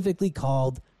specifically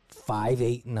called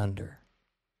 5'8" and under.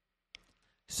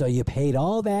 So you paid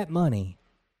all that money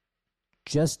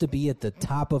just to be at the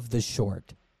top of the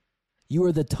short. You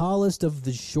are the tallest of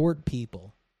the short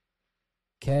people.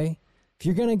 Okay? If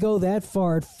you're going to go that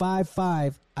far at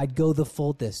 5'5", I'd go the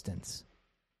full distance.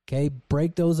 Okay?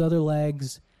 Break those other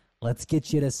legs. Let's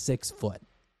get you to 6 foot.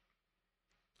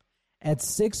 At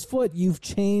 6 foot, you've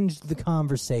changed the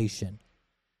conversation.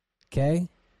 Okay?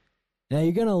 Now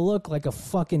you're going to look like a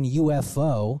fucking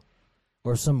UFO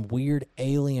or some weird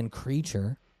alien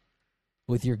creature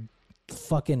with your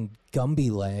fucking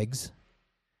Gumby legs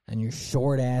and your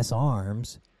short-ass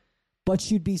arms,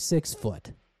 but you'd be 6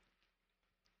 foot.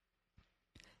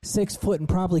 6 foot and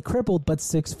probably crippled, but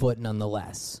 6 foot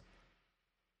nonetheless.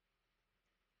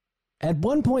 At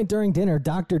one point during dinner,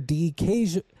 Dr. D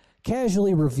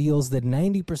casually reveals that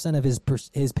 90% of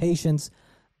his patients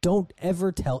don't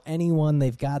ever tell anyone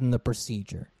they've gotten the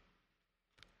procedure.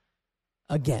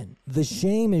 Again, the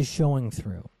shame is showing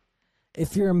through.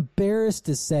 If you're embarrassed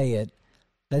to say it,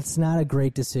 that's not a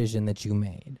great decision that you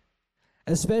made.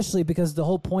 Especially because the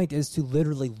whole point is to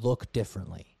literally look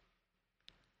differently.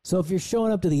 So if you're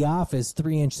showing up to the office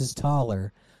 3 inches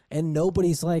taller and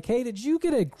nobody's like, "Hey, did you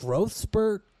get a growth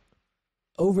spurt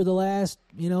over the last,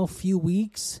 few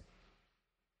weeks?"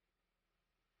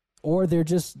 Or they're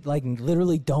just like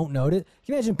literally don't notice. Can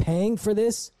you imagine paying for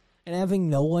this and having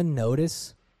no one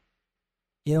notice?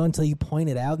 Until you point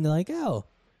it out and they're like, "Oh,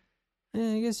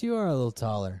 I guess you are a little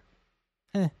taller.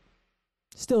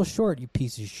 Still short, you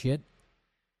piece of shit."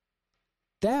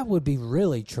 That would be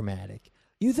really traumatic.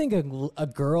 You think a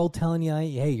girl telling you,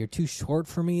 "Hey, you're too short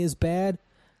for me," is bad?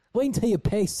 Wait until you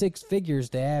pay 6 figures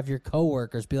to have your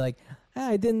coworkers be like,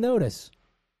 "I didn't notice.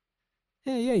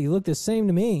 Yeah, you look the same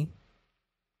to me."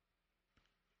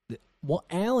 Well,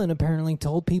 Alan apparently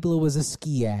told people it was a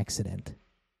ski accident.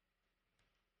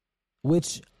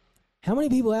 Which, how many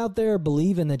people out there are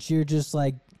believing that you're just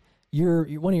like, you're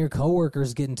one of your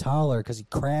coworkers getting taller because he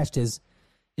crashed his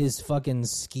fucking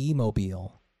ski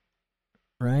mobile,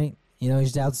 right?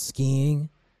 He's out skiing,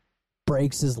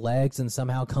 breaks his legs, and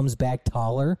somehow comes back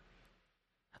taller.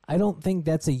 I don't think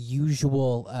that's a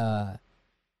usual,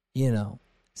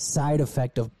 side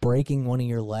effect of breaking one of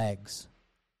your legs.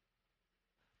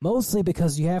 Mostly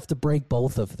because you have to break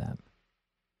both of them,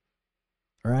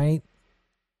 right?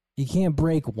 You can't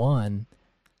break one.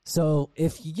 So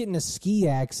if you get in a ski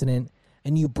accident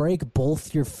and you break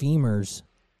both your femurs,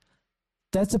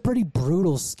 That's a pretty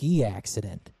brutal ski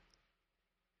accident.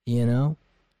 You know?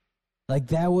 Like,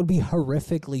 that would be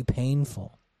horrifically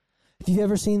painful. Have you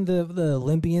ever seen the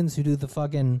Olympians who do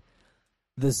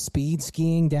the speed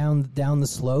skiing down the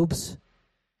slopes?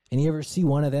 And you ever see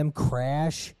one of them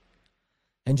crash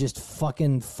and just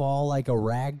fucking fall like a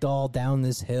rag doll down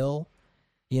this hill?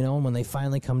 You know, and when they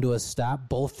finally come to a stop,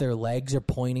 both their legs are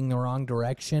pointing the wrong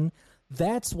direction.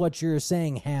 That's what you're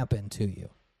saying happened to you.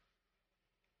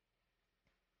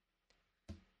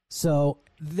 So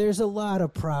there's a lot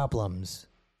of problems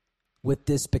with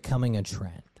this becoming a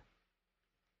trend.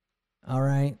 All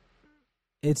right?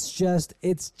 It's just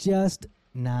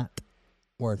not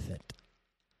worth it.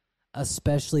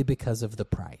 Especially because of the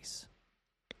price.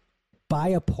 Buy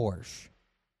a Porsche.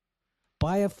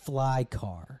 Buy a fly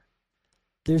car.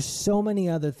 There's so many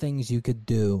other things you could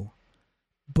do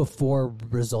before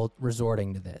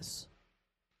resorting to this.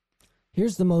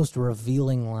 Here's the most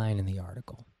revealing line in the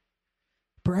article.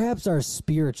 Perhaps our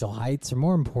spiritual heights are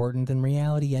more important than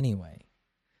reality anyway.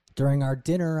 During our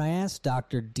dinner, I asked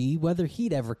Dr. D whether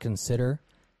he'd ever consider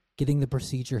getting the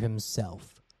procedure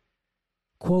himself.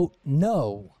 Quote,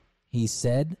 no, he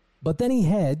said, but then he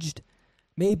hedged,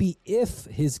 maybe if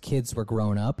his kids were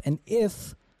grown up, and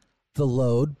if the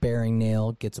load-bearing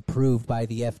nail gets approved by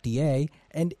the FDA,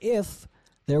 and if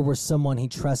there were someone he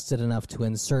trusted enough to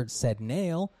insert said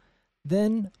nail,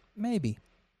 then maybe.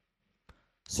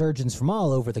 Surgeons from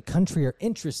all over the country are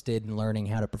interested in learning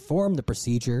how to perform the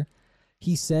procedure,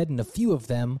 he said, and a few of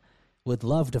them would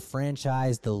love to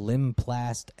franchise the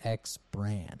Limplast X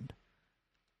brand.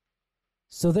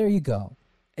 So there you go.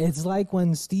 It's like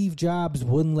when Steve Jobs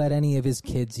wouldn't let any of his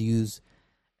kids use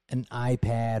an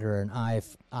iPad or an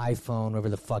iPhone, whatever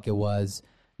the fuck it was.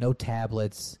 No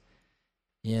tablets.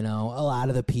 You know, a lot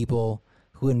of the people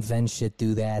who invent shit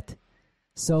do that.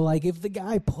 So, like, if the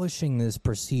guy pushing this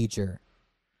procedure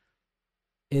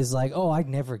is like, oh, I'd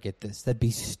never get this, that'd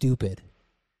be stupid.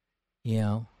 You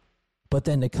know? But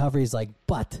then the cover is like,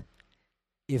 but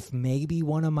if maybe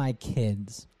one of my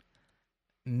kids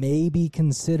maybe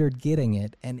considered getting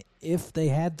it, and if they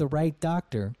had the right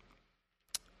doctor,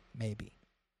 maybe.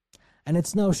 And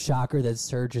it's no shocker that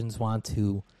surgeons want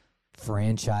to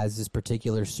franchise this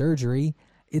particular surgery.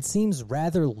 It seems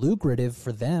rather lucrative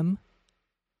for them.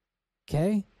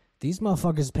 Okay? These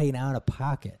motherfuckers paid out of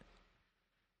pocket.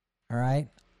 All right?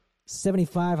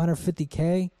 $75,000,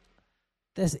 $150K.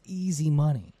 That's easy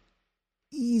money.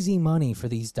 Easy money for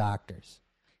these doctors.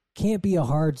 Can't be a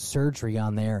hard surgery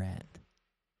on their end.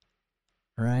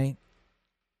 Right?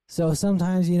 So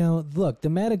sometimes, you know, look, the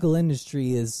medical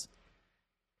industry is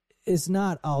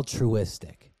not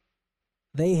altruistic.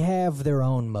 They have their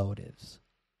own motives.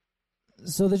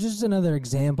 So there's just another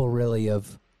example, really,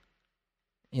 of,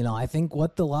 you know, I think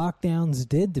what the lockdowns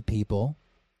did to people,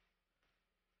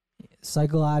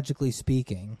 psychologically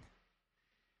speaking,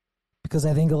 because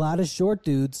I think a lot of short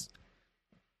dudes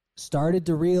started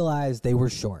to realize they were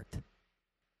short.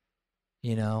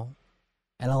 You know?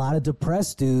 And a lot of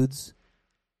depressed dudes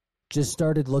just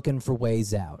started looking for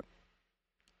ways out.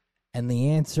 And the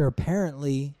answer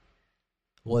apparently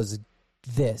was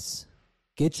this.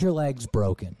 Get your legs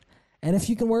broken. And if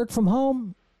you can work from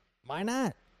home, why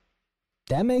not?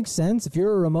 That makes sense. If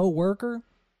you're a remote worker,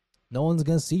 no one's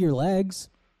going to see your legs.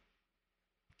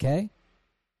 Okay?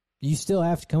 You still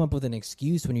have to come up with an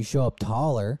excuse when you show up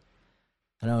taller.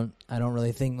 I don't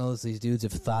really think most of these dudes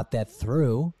have thought that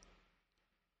through.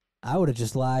 I would have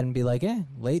just lied and be like,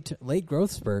 late growth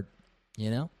spurt,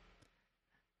 you know?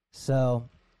 So,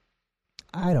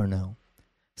 I don't know.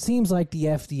 Seems like the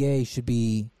FDA should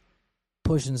be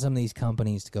pushing some of these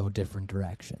companies to go different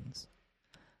directions.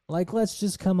 Like, let's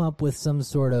just come up with some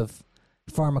sort of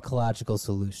pharmacological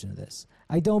solution to this.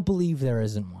 I don't believe there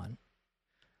isn't one.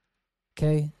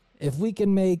 Okay? If we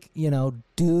can make, you know,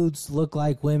 dudes look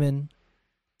like women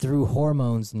through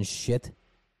hormones and shit,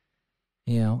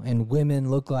 you know, and women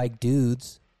look like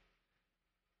dudes,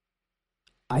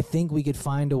 I think we could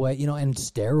find a way, you know, and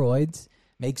steroids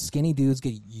make skinny dudes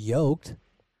get yoked.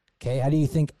 Okay, how do you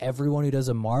think everyone who does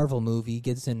a Marvel movie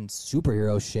gets in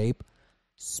superhero shape?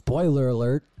 Spoiler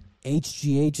alert,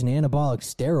 HGH and anabolic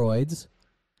steroids.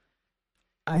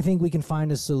 I think we can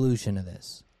find a solution to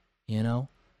this, you know?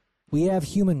 We have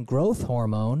human growth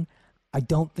hormone. I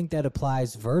don't think that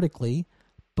applies vertically,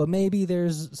 but maybe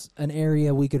there's an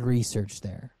area we could research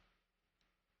there.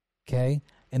 Okay?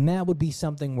 And that would be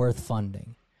something worth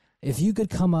funding. If you could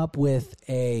come up with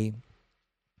a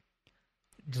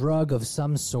drug of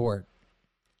some sort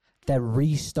that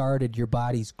restarted your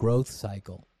body's growth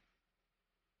cycle,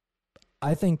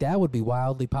 I think that would be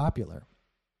wildly popular.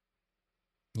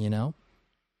 You know?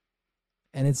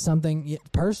 And it's something,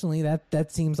 personally,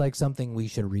 that seems like something we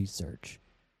should research.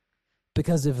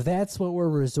 Because if that's what we're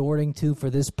resorting to for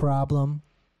this problem,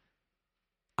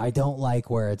 I don't like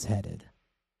where it's headed.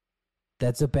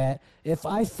 That's a bad... If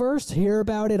I first hear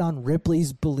about it on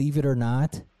Ripley's Believe It or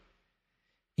Not,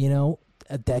 a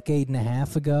decade and a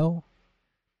half ago,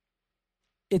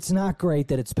 it's not great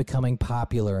that it's becoming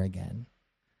popular again.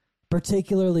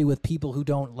 Particularly with people who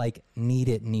don't, need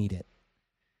it.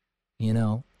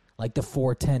 Like the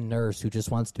 410 nurse who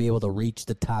just wants to be able to reach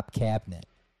the top cabinet.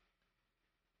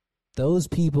 Those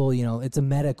people, it's a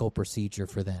medical procedure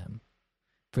for them.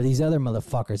 For these other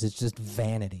motherfuckers, it's just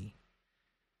vanity.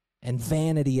 And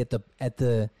vanity at the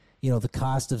the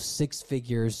cost of 6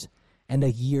 figures and a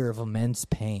year of immense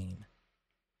pain.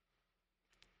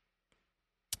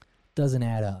 Doesn't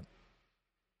add up.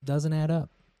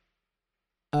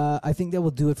 I think that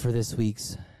will do it for this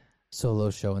week's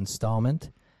solo show installment.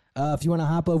 If you want to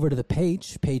hop over to the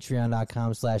page,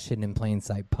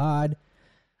 patreon.com/hiddeninplainsightpod,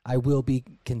 I will be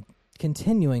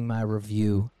continuing my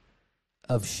review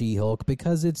of She-Hulk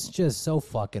because it's just so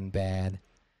fucking bad.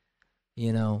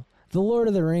 The Lord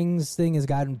of the Rings thing has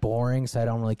gotten boring, so I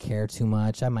don't really care too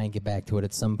much. I might get back to it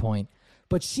at some point.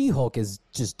 But She-Hulk is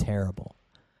just terrible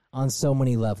on so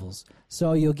many levels.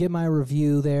 So you'll get my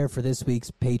review there for this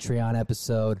week's Patreon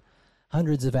episode.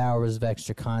 Hundreds of hours of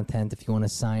extra content if you want to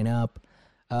sign up.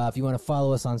 If you want to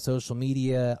follow us on social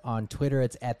media, on Twitter,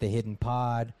 it's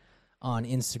 @TheHiddenPod. On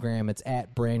Instagram, it's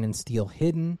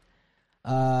 @BrandonSteeleHidden.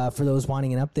 For those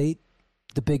wanting an update,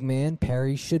 the big man,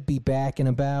 Perry, should be back in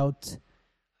about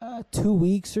 2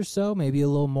 weeks or so, maybe a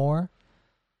little more,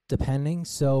 depending.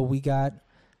 So we got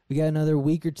another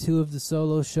week or two of the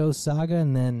solo show saga,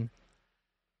 and then,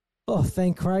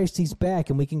 thank Christ he's back,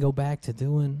 and we can go back to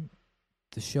doing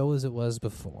the show as it was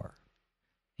before.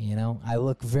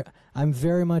 I'm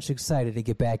very much excited to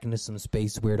get back into some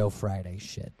Space Weirdo Friday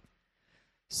shit.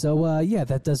 So,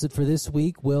 that does it for this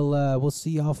week. We'll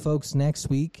see y'all folks next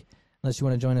week, unless you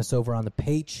want to join us over on the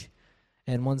page.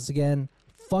 And once again,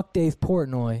 fuck Dave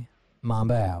Portnoy.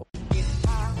 Mamba out.